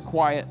clearest in the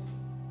quiet.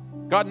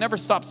 God never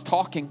stops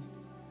talking.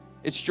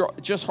 It's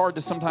just hard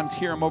to sometimes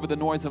hear him over the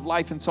noise of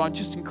life. And so I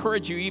just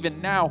encourage you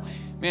even now,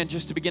 man,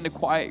 just to begin to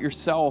quiet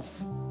yourself,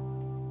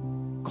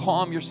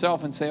 calm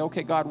yourself and say,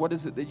 okay, God, what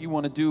is it that you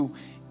want to do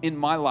in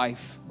my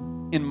life,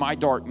 in my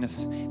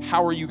darkness?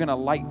 How are you going to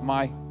light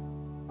my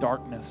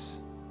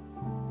darkness?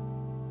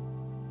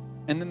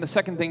 And then the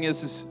second thing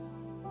is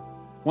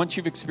once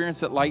you've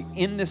experienced that light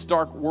in this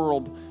dark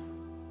world,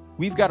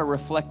 we've got to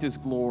reflect his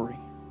glory.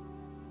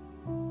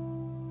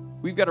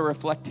 We've got to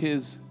reflect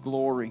his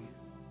glory.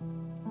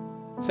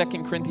 2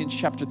 Corinthians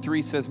chapter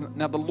 3 says,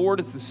 now the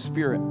Lord is the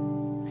Spirit,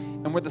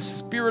 and where the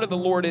Spirit of the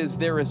Lord is,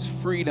 there is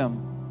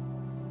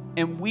freedom.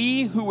 And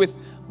we who with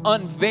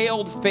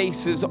unveiled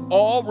faces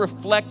all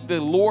reflect the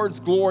Lord's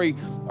glory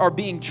are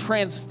being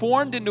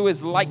transformed into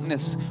his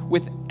likeness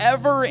with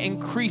ever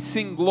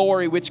increasing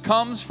glory, which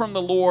comes from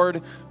the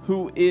Lord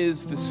who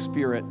is the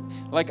Spirit.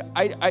 Like,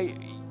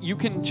 you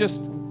can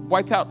just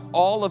wipe out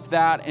all of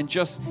that and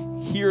just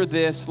hear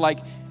this. Like,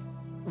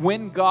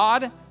 when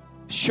God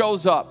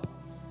shows up,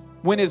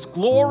 when his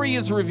glory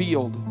is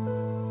revealed,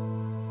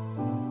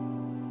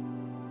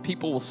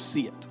 people will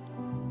see it.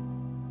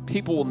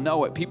 People will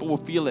know it. People will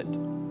feel it.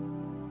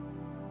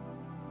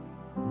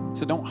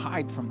 So don't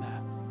hide from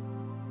that.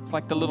 It's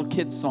like the little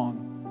kid's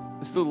song.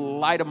 This little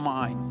light of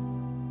mine,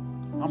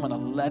 I'm going to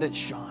let it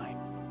shine.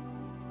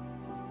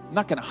 I'm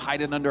not going to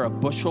hide it under a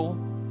bushel.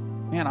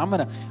 Man, I'm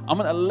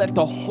gonna let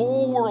the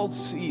whole world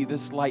see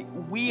this light.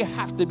 We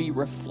have to be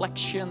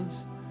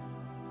reflections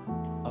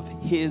of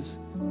His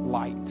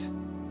light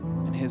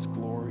and His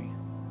glory.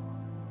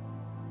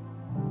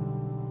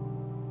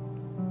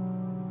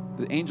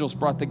 The angels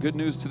brought the good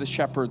news to the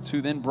shepherds,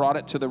 who then brought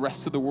it to the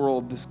rest of the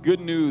world. This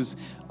good news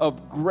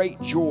of great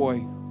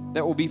joy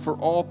that will be for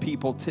all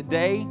people.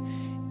 Today,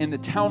 in the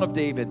town of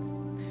David,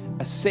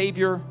 a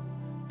Savior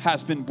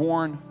has been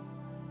born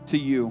to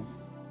you.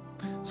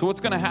 So what's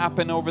going to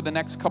happen over the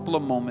next couple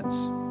of moments?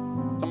 So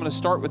I'm going to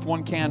start with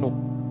one candle.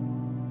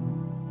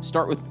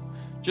 Start with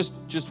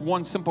just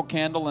one simple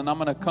candle, and I'm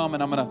going to come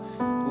and I'm going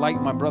to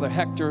light my brother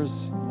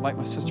Hector's, light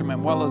my sister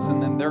Manuela's,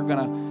 and then they're going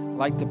to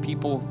light the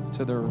people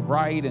to their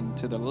right and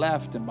to their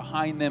left and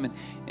behind them.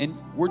 And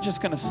we're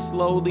just going to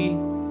slowly,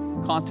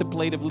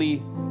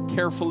 contemplatively,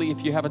 carefully,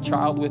 if you have a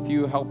child with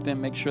you, help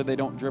them make sure they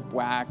don't drip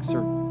wax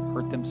or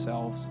hurt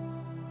themselves.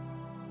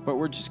 But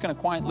we're just going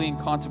to quietly and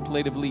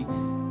contemplatively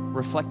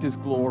reflect His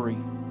glory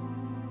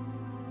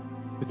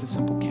with a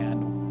simple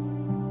candle.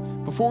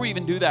 Before we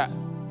even do that,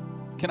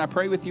 can I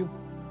pray with you?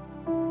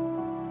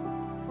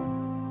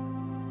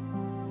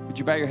 Would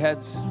you bow your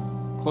heads,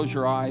 close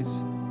your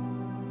eyes,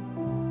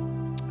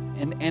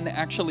 and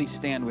actually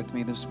stand with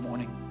me this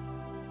morning?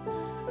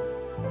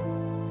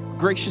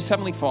 Gracious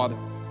Heavenly Father,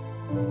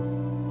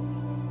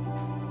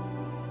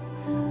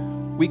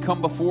 we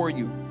come before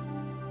you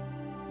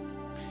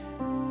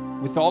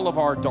with all of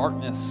our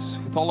darkness,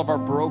 with all of our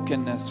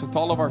brokenness, with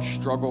all of our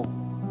struggle.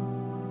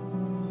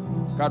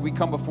 God, we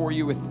come before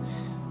you with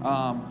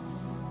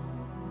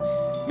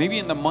maybe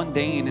in the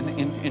mundane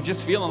and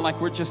just feeling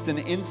like we're just an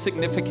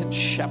insignificant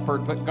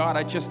shepherd. But God,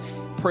 I just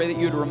pray that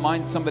you'd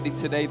remind somebody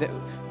today that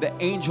the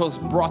angels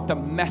brought the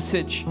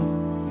message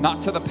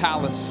not to the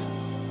palace,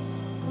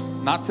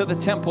 not to the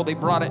temple. They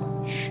brought it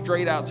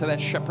straight out to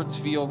that shepherd's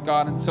field,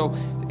 God. And so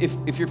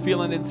if you're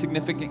feeling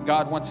insignificant,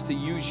 God wants to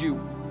use you.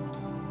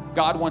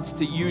 God wants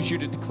to use you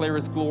to declare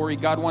His glory.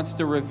 God wants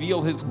to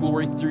reveal His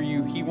glory through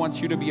you. He wants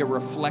you to be a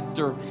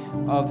reflector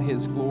of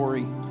His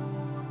glory.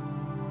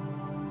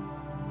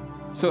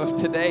 So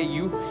if today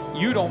you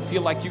don't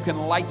feel like you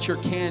can light your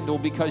candle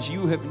because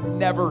you have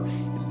never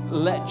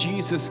let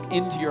Jesus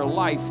into your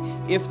life,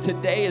 if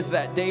today is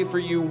that day for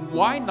you,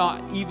 why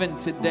not even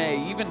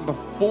today, even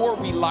before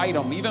we light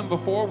them, even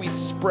before we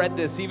spread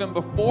this, even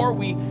before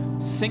we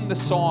sing the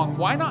song,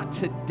 why not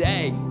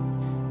today?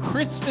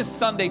 Christmas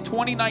Sunday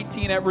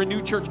 2019 at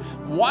Renew Church,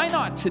 why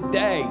not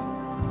today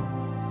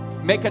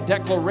make a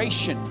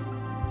declaration?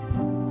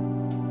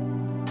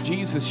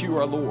 Jesus, you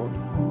are Lord.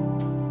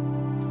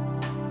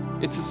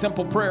 It's a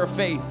simple prayer of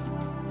faith.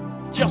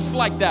 Just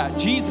like that.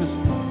 Jesus,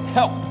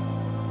 help.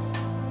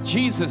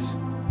 Jesus,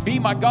 be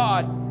my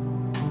God.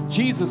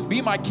 Jesus, be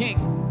my King.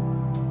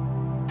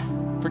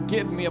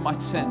 Forgive me of my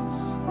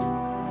sins.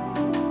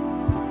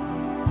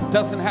 It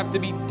doesn't have to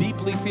be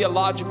deeply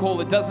theological.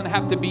 It doesn't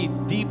have to be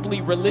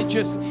deeply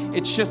religious.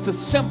 It's just a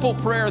simple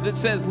prayer that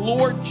says,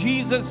 Lord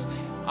Jesus,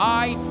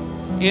 I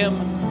am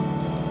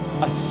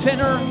a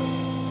sinner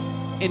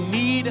in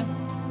need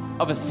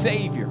of a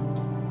Savior.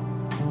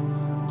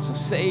 So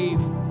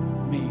save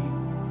me.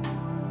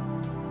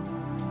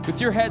 With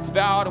your heads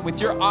bowed and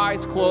with your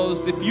eyes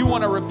closed, if you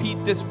want to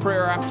repeat this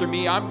prayer after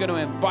me, I'm going to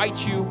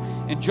invite you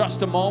in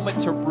just a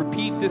moment to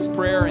repeat this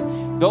prayer.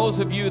 And those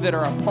of you that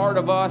are a part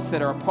of us,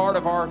 that are a part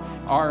of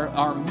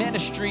our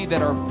ministry,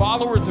 that are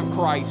followers of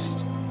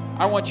Christ,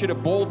 I want you to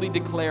boldly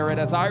declare it.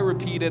 As I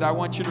repeat it, I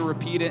want you to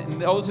repeat it. And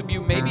those of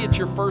you, maybe it's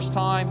your first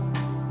time,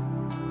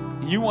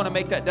 you want to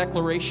make that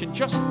declaration,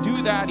 just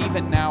do that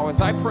even now. As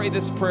I pray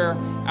this prayer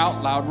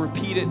out loud,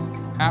 repeat it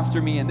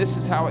after me. And this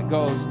is how it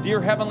goes.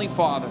 Dear Heavenly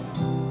Father,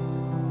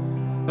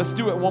 let's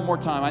do it one more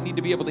time. I need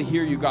to be able to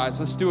hear you guys.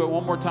 Let's do it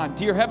one more time.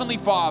 Dear Heavenly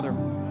Father,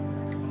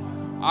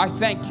 I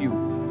thank you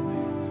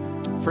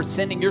for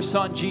sending your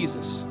Son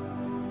Jesus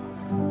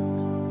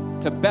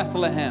to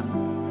Bethlehem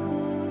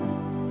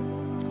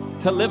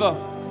to live a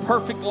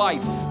perfect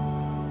life,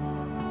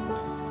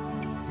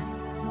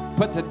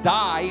 but to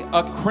die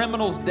a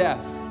criminal's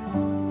death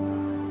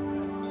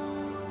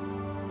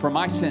for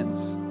my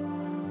sins.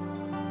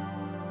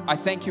 I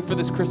thank you for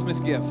this Christmas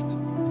gift.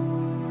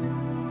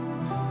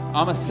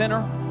 I'm a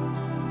sinner.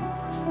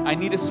 I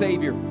need a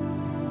Savior.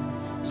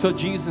 So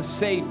Jesus,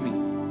 save me.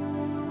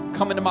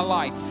 Come into my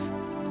life.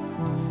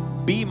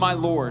 Be my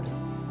Lord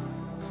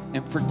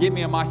and forgive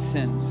me of my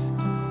sins.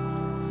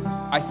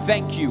 I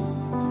thank you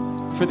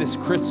for this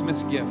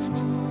Christmas gift.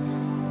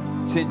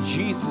 It's in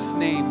Jesus'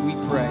 name we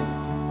pray.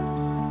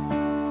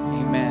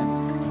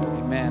 Amen.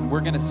 Amen.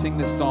 We're going to sing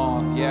this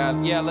song.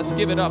 Yeah, let's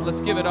give it up.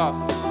 Let's give it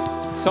up.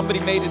 Somebody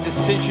made a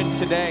decision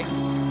today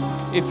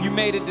If you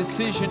made a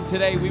decision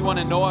today, we want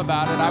to know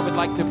about it. I would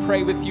like to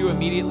pray with you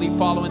immediately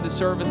following the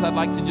service. I'd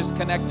like to just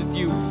connect with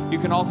you. You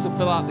can also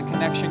fill out the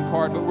connection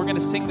card, but we're going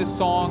to sing this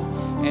song,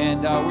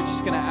 and we're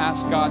just going to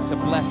ask God to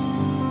bless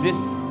this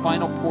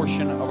final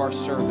portion of our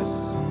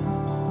service.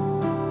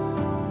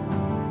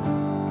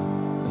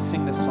 Let's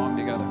sing this song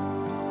together.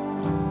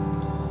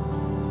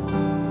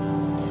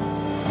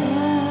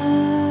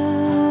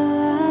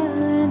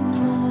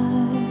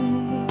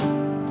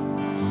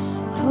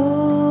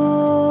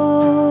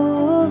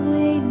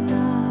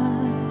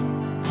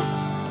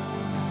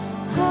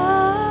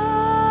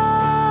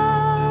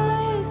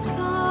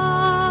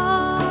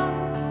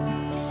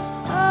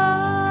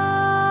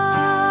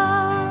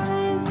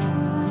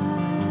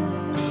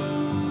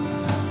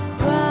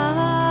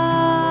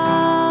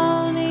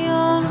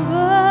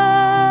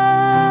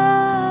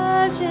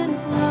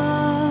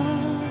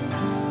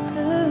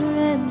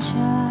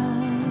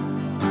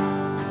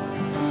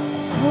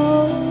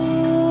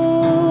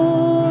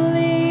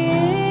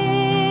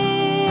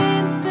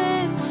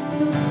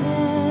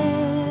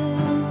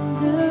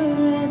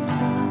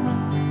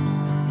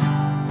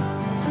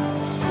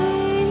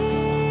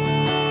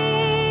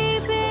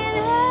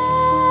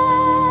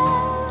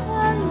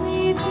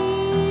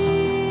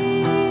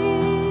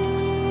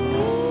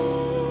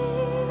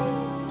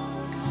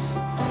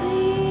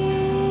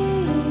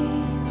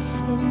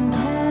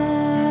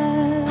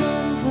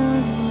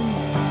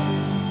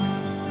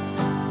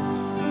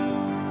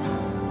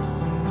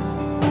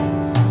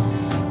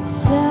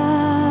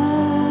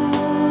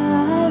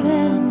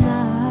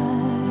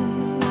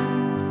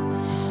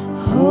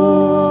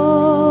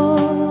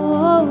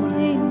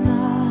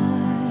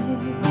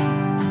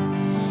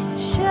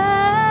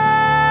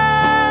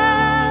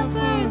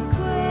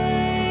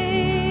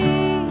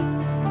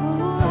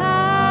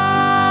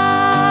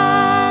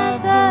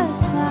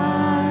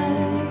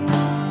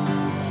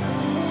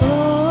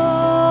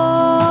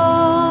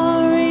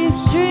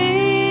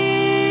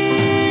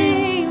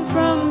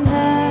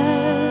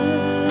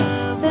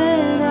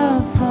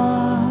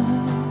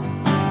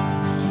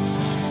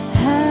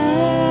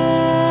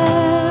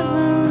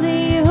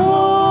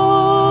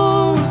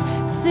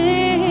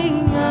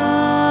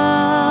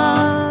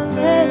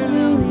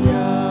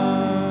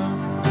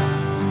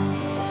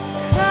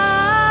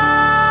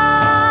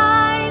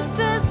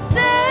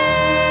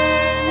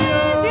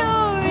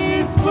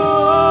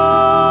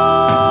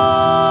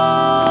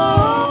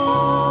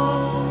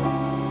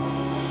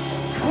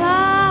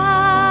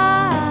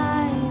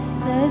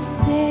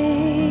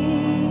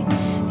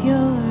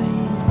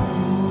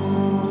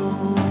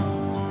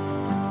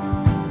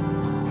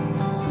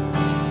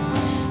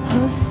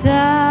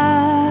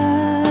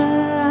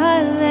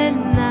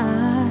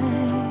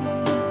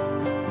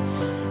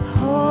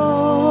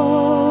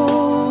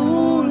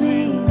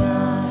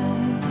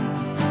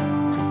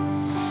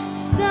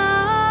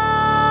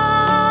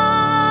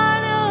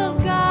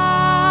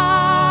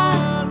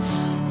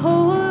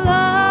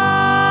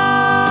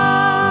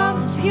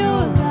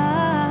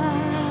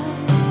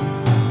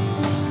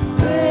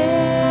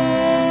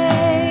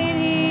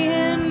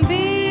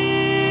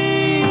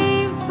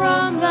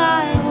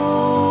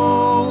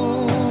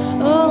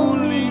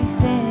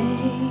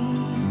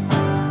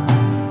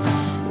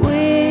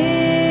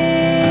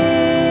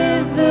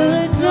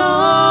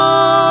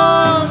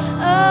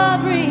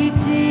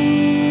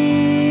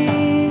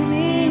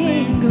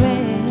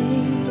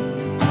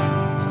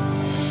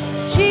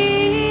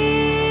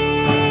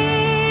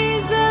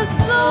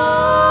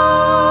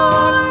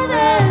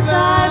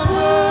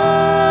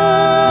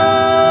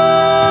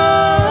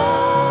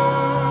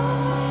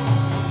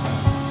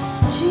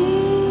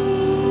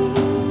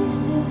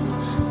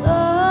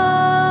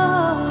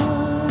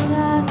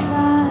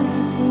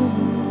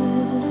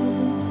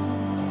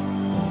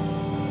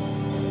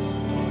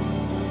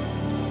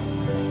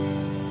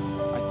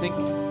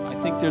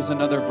 There's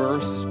another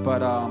verse, but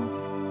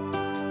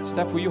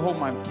Steph, will you hold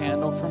my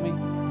candle for me?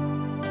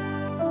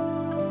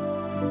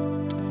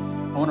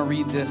 I want to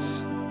read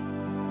this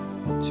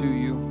to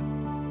you.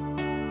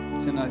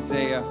 It's in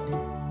Isaiah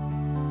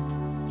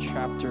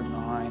chapter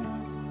 9.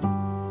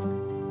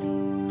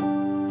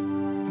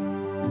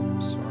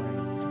 Sorry.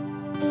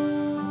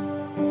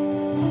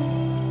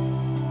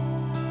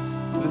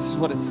 So this is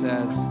what it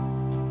says.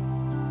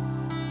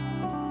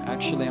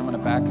 Actually, I'm going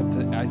to back up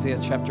to Isaiah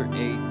chapter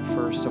 8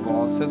 first of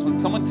all. It says, when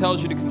someone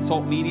tells you to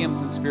consult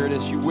mediums and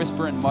spiritists, you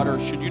whisper and mutter,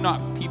 should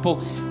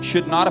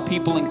not a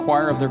people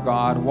inquire of their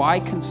God? Why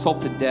consult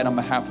the dead on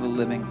behalf of the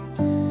living?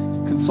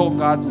 Consult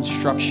God's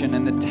instruction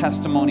and the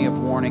testimony of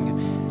warning.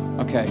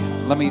 Okay,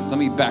 let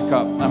me back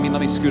up. Let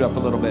me scoot up a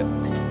little bit.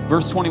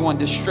 Verse 21,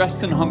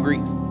 distressed and hungry,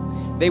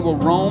 they will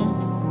roam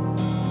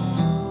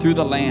through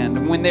the land.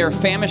 And when they are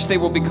famished, they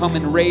will become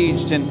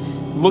enraged, and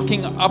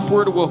looking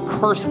upward will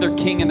curse their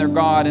king and their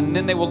God. And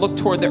then they will look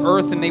toward the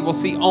earth, and they will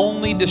see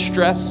only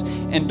distress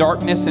and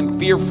darkness and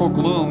fearful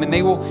gloom, and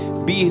they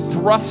will be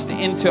thrust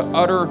into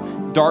utter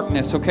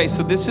darkness. Okay,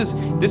 so this is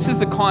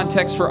the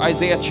context for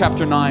Isaiah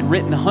chapter 9,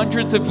 written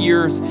hundreds of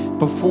years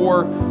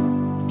before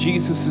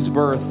Jesus'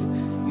 birth.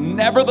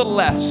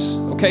 Nevertheless,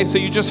 Okay, so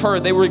you just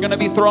heard they were going to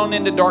be thrown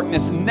into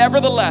darkness.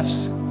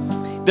 Nevertheless,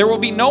 there will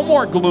be no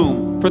more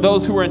gloom for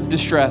those who are in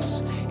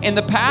distress. In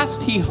the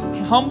past, he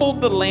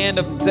humbled the land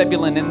of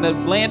Zebulun and the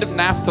land of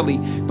Naphtali.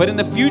 But in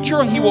the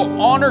future, he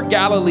will honor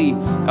Galilee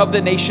of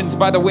the nations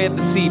by the way of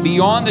the sea,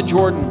 beyond the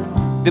Jordan.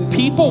 The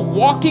people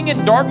walking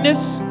in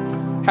darkness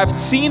have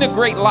seen a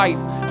great light.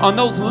 On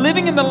those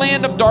living in the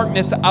land of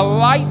darkness, a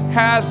light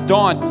has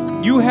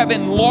dawned. You have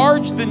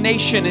enlarged the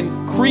nation,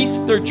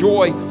 increased their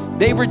joy.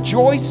 They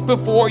rejoice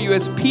before you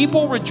as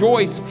people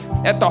rejoice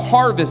at the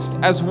harvest,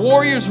 as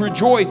warriors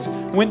rejoice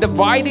when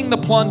dividing the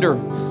plunder.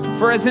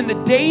 For as in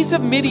the days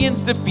of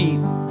Midian's defeat,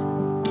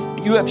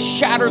 you have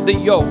shattered the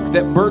yoke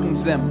that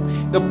burdens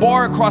them, the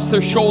bar across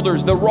their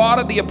shoulders, the rod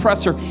of the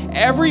oppressor,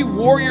 every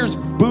warrior's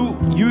boot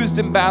used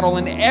in battle,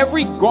 and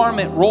every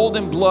garment rolled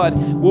in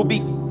blood will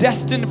be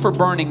destined for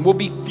burning, will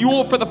be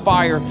fuel for the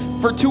fire.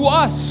 For to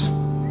us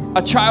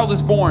a child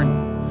is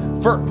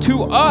born, for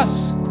to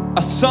us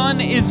a son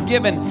is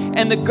given,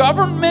 and the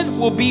government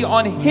will be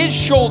on his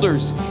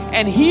shoulders,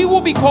 and he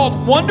will be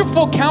called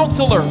Wonderful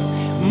Counselor,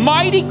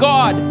 Mighty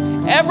God,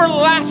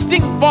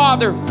 Everlasting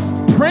Father,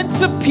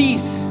 Prince of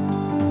Peace.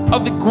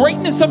 Of the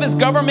greatness of his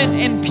government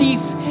and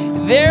peace,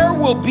 there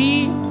will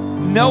be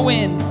no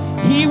end.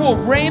 He will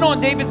reign on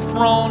David's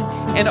throne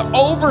and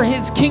over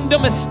his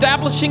kingdom,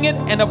 establishing it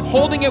and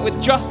upholding it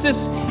with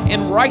justice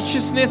and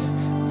righteousness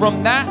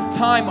from that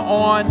time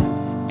on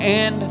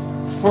and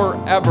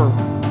forever.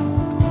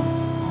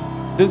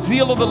 The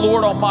zeal of the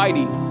Lord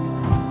Almighty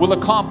will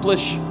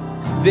accomplish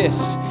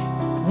this.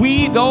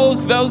 We,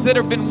 those that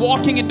have been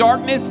walking in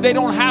darkness, they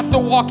don't have to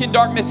walk in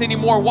darkness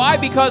anymore. Why?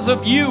 Because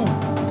of you.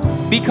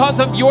 Because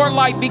of your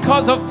light,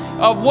 because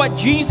of what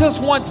Jesus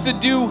wants to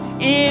do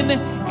in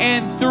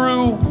and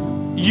through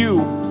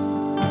you.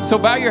 So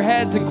bow your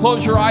heads and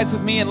close your eyes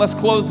with me, and let's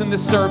close in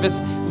this service.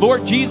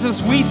 Lord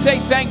Jesus, we say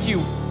thank you.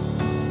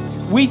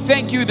 We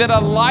thank you that a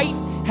light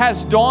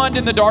has dawned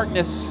in the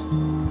darkness,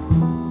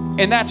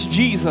 and that's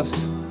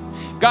Jesus.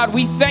 God,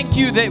 we thank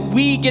you that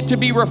we get to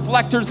be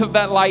reflectors of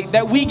that light,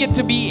 that we get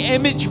to be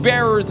image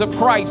bearers of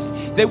Christ,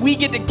 that we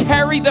get to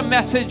carry the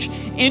message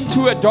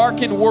into a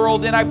darkened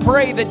world. And I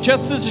pray that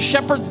just as the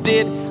shepherds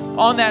did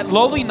on that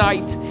lowly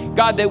night,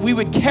 God, that we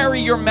would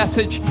carry your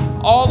message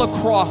all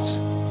across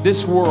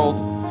this world.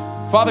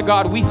 Father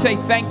God, we say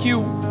thank you,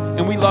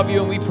 and we love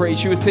you, and we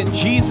praise you. It's in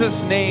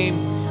Jesus'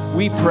 name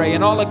we pray.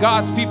 And all of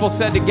God's people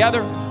said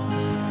together,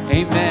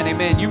 amen,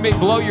 amen. You may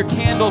blow your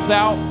candles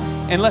out.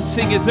 And let's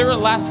sing. Is there a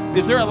last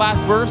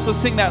verse? Let's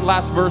sing that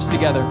last verse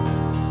together.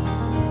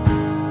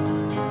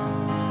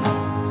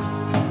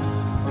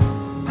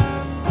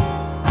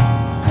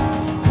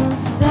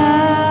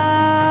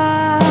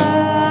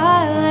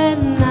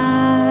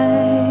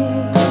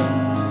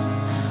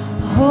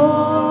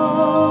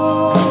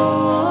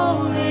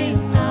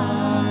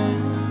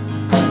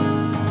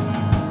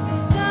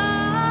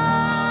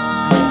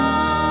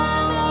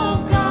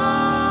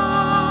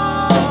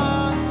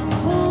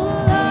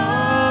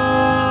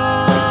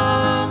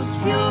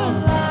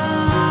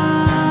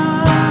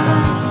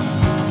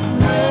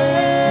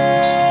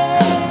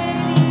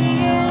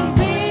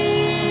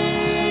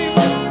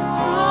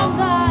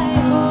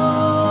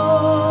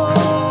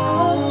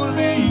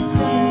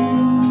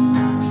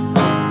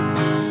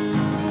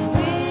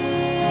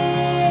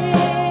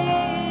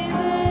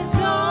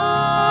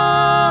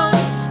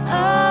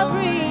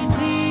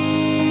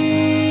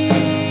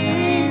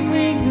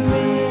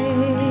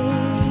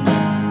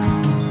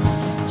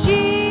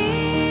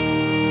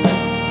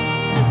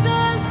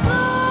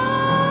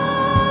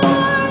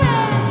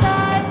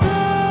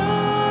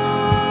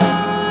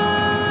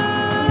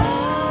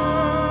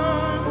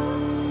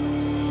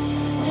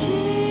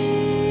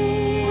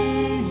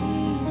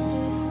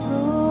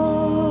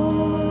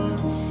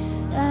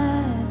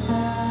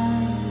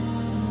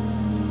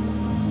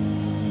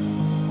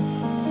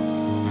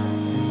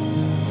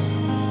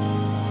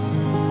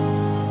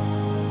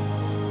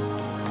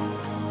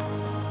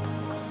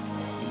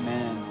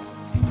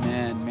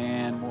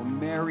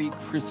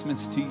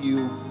 Christmas to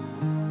you.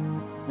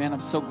 Man,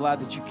 I'm so glad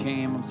that you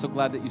came. I'm so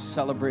glad that you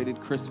celebrated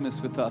Christmas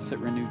with us at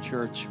Renew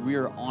Church. We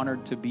are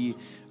honored to be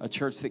a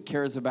church that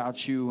cares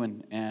about you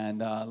and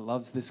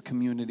loves this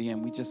community.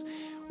 And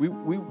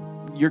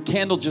your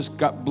candle just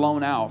got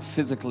blown out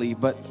physically,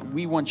 but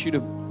we want you to,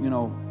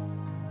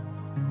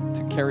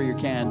 to carry your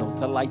candle,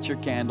 to light your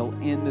candle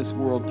in this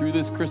world through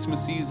this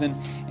Christmas season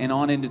and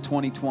on into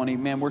 2020.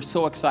 Man, we're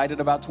so excited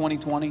about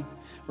 2020.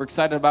 We're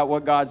excited about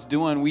what God's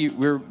doing.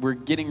 We're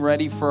getting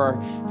ready for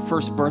our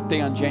first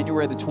birthday on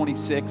January the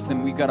 26th,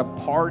 and we've got a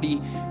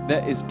party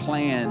that is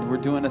planned. We're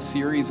doing a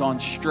series on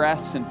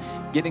stress and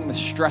getting the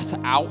stress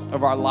out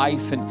of our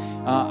life, and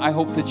I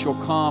hope that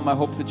you'll come. I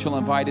hope that you'll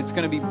invite. It's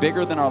going to be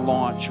bigger than our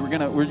launch.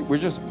 We're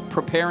just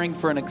preparing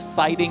for an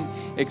exciting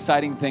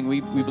thing.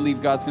 We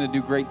believe God's going to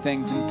do great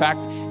things. In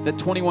fact, that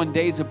 21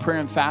 days of prayer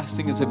and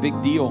fasting is a big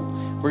deal.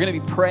 We're going to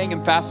be praying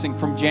and fasting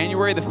from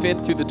January the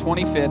 5th through the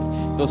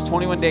 25th, those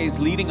 21 days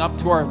leading up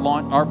to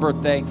our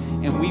birthday.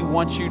 and we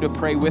want you to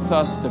pray with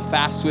us, to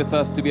fast with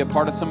us, to be a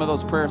part of some of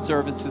those prayer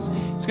services.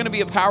 It's going to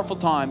be a powerful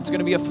time. It's going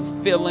to be a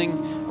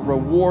fulfilling,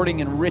 rewarding,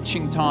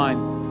 enriching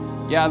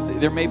time. Yeah,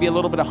 there may be a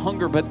little bit of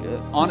hunger, but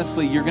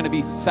honestly, you're going to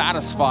be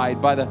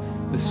satisfied by the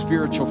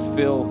spiritual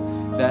fill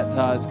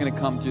that is going to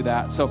come through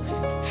that. So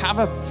have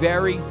a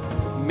very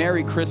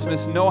Merry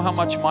Christmas. Know how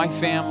much my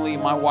family,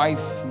 my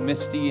wife,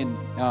 Misty, and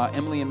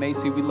Emily and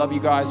Macy, we love you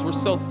guys. We're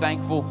so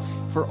thankful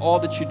for all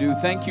that you do.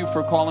 Thank you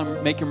for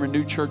making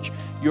Renewed Church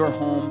your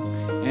home.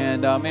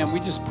 And man, we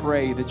just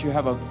pray that you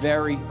have a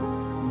very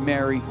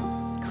Merry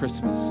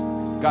Christmas.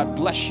 God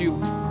bless you.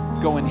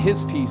 Go in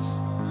His peace.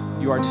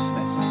 You are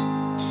dismissed.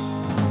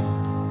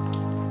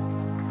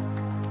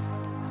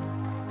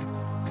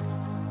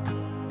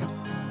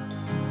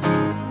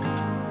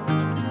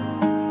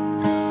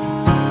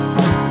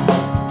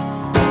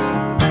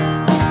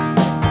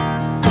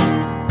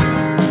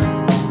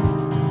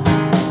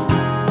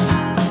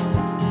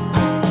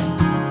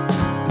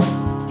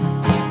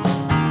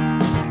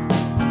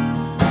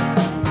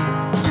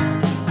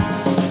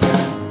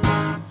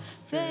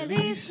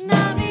 Feliz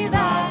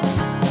Navidad.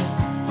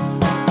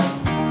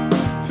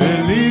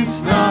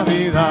 Feliz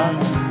Navidad.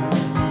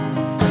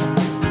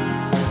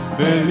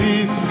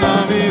 Feliz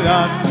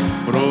Navidad.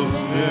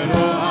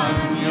 Próspero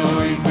año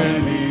y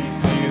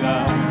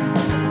felicidad.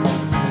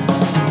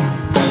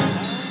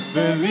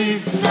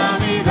 Feliz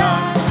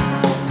Navidad.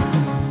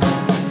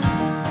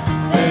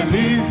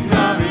 Feliz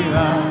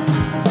Navidad.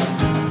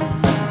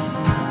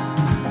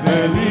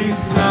 Feliz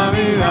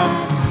Navidad.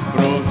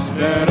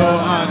 Próspero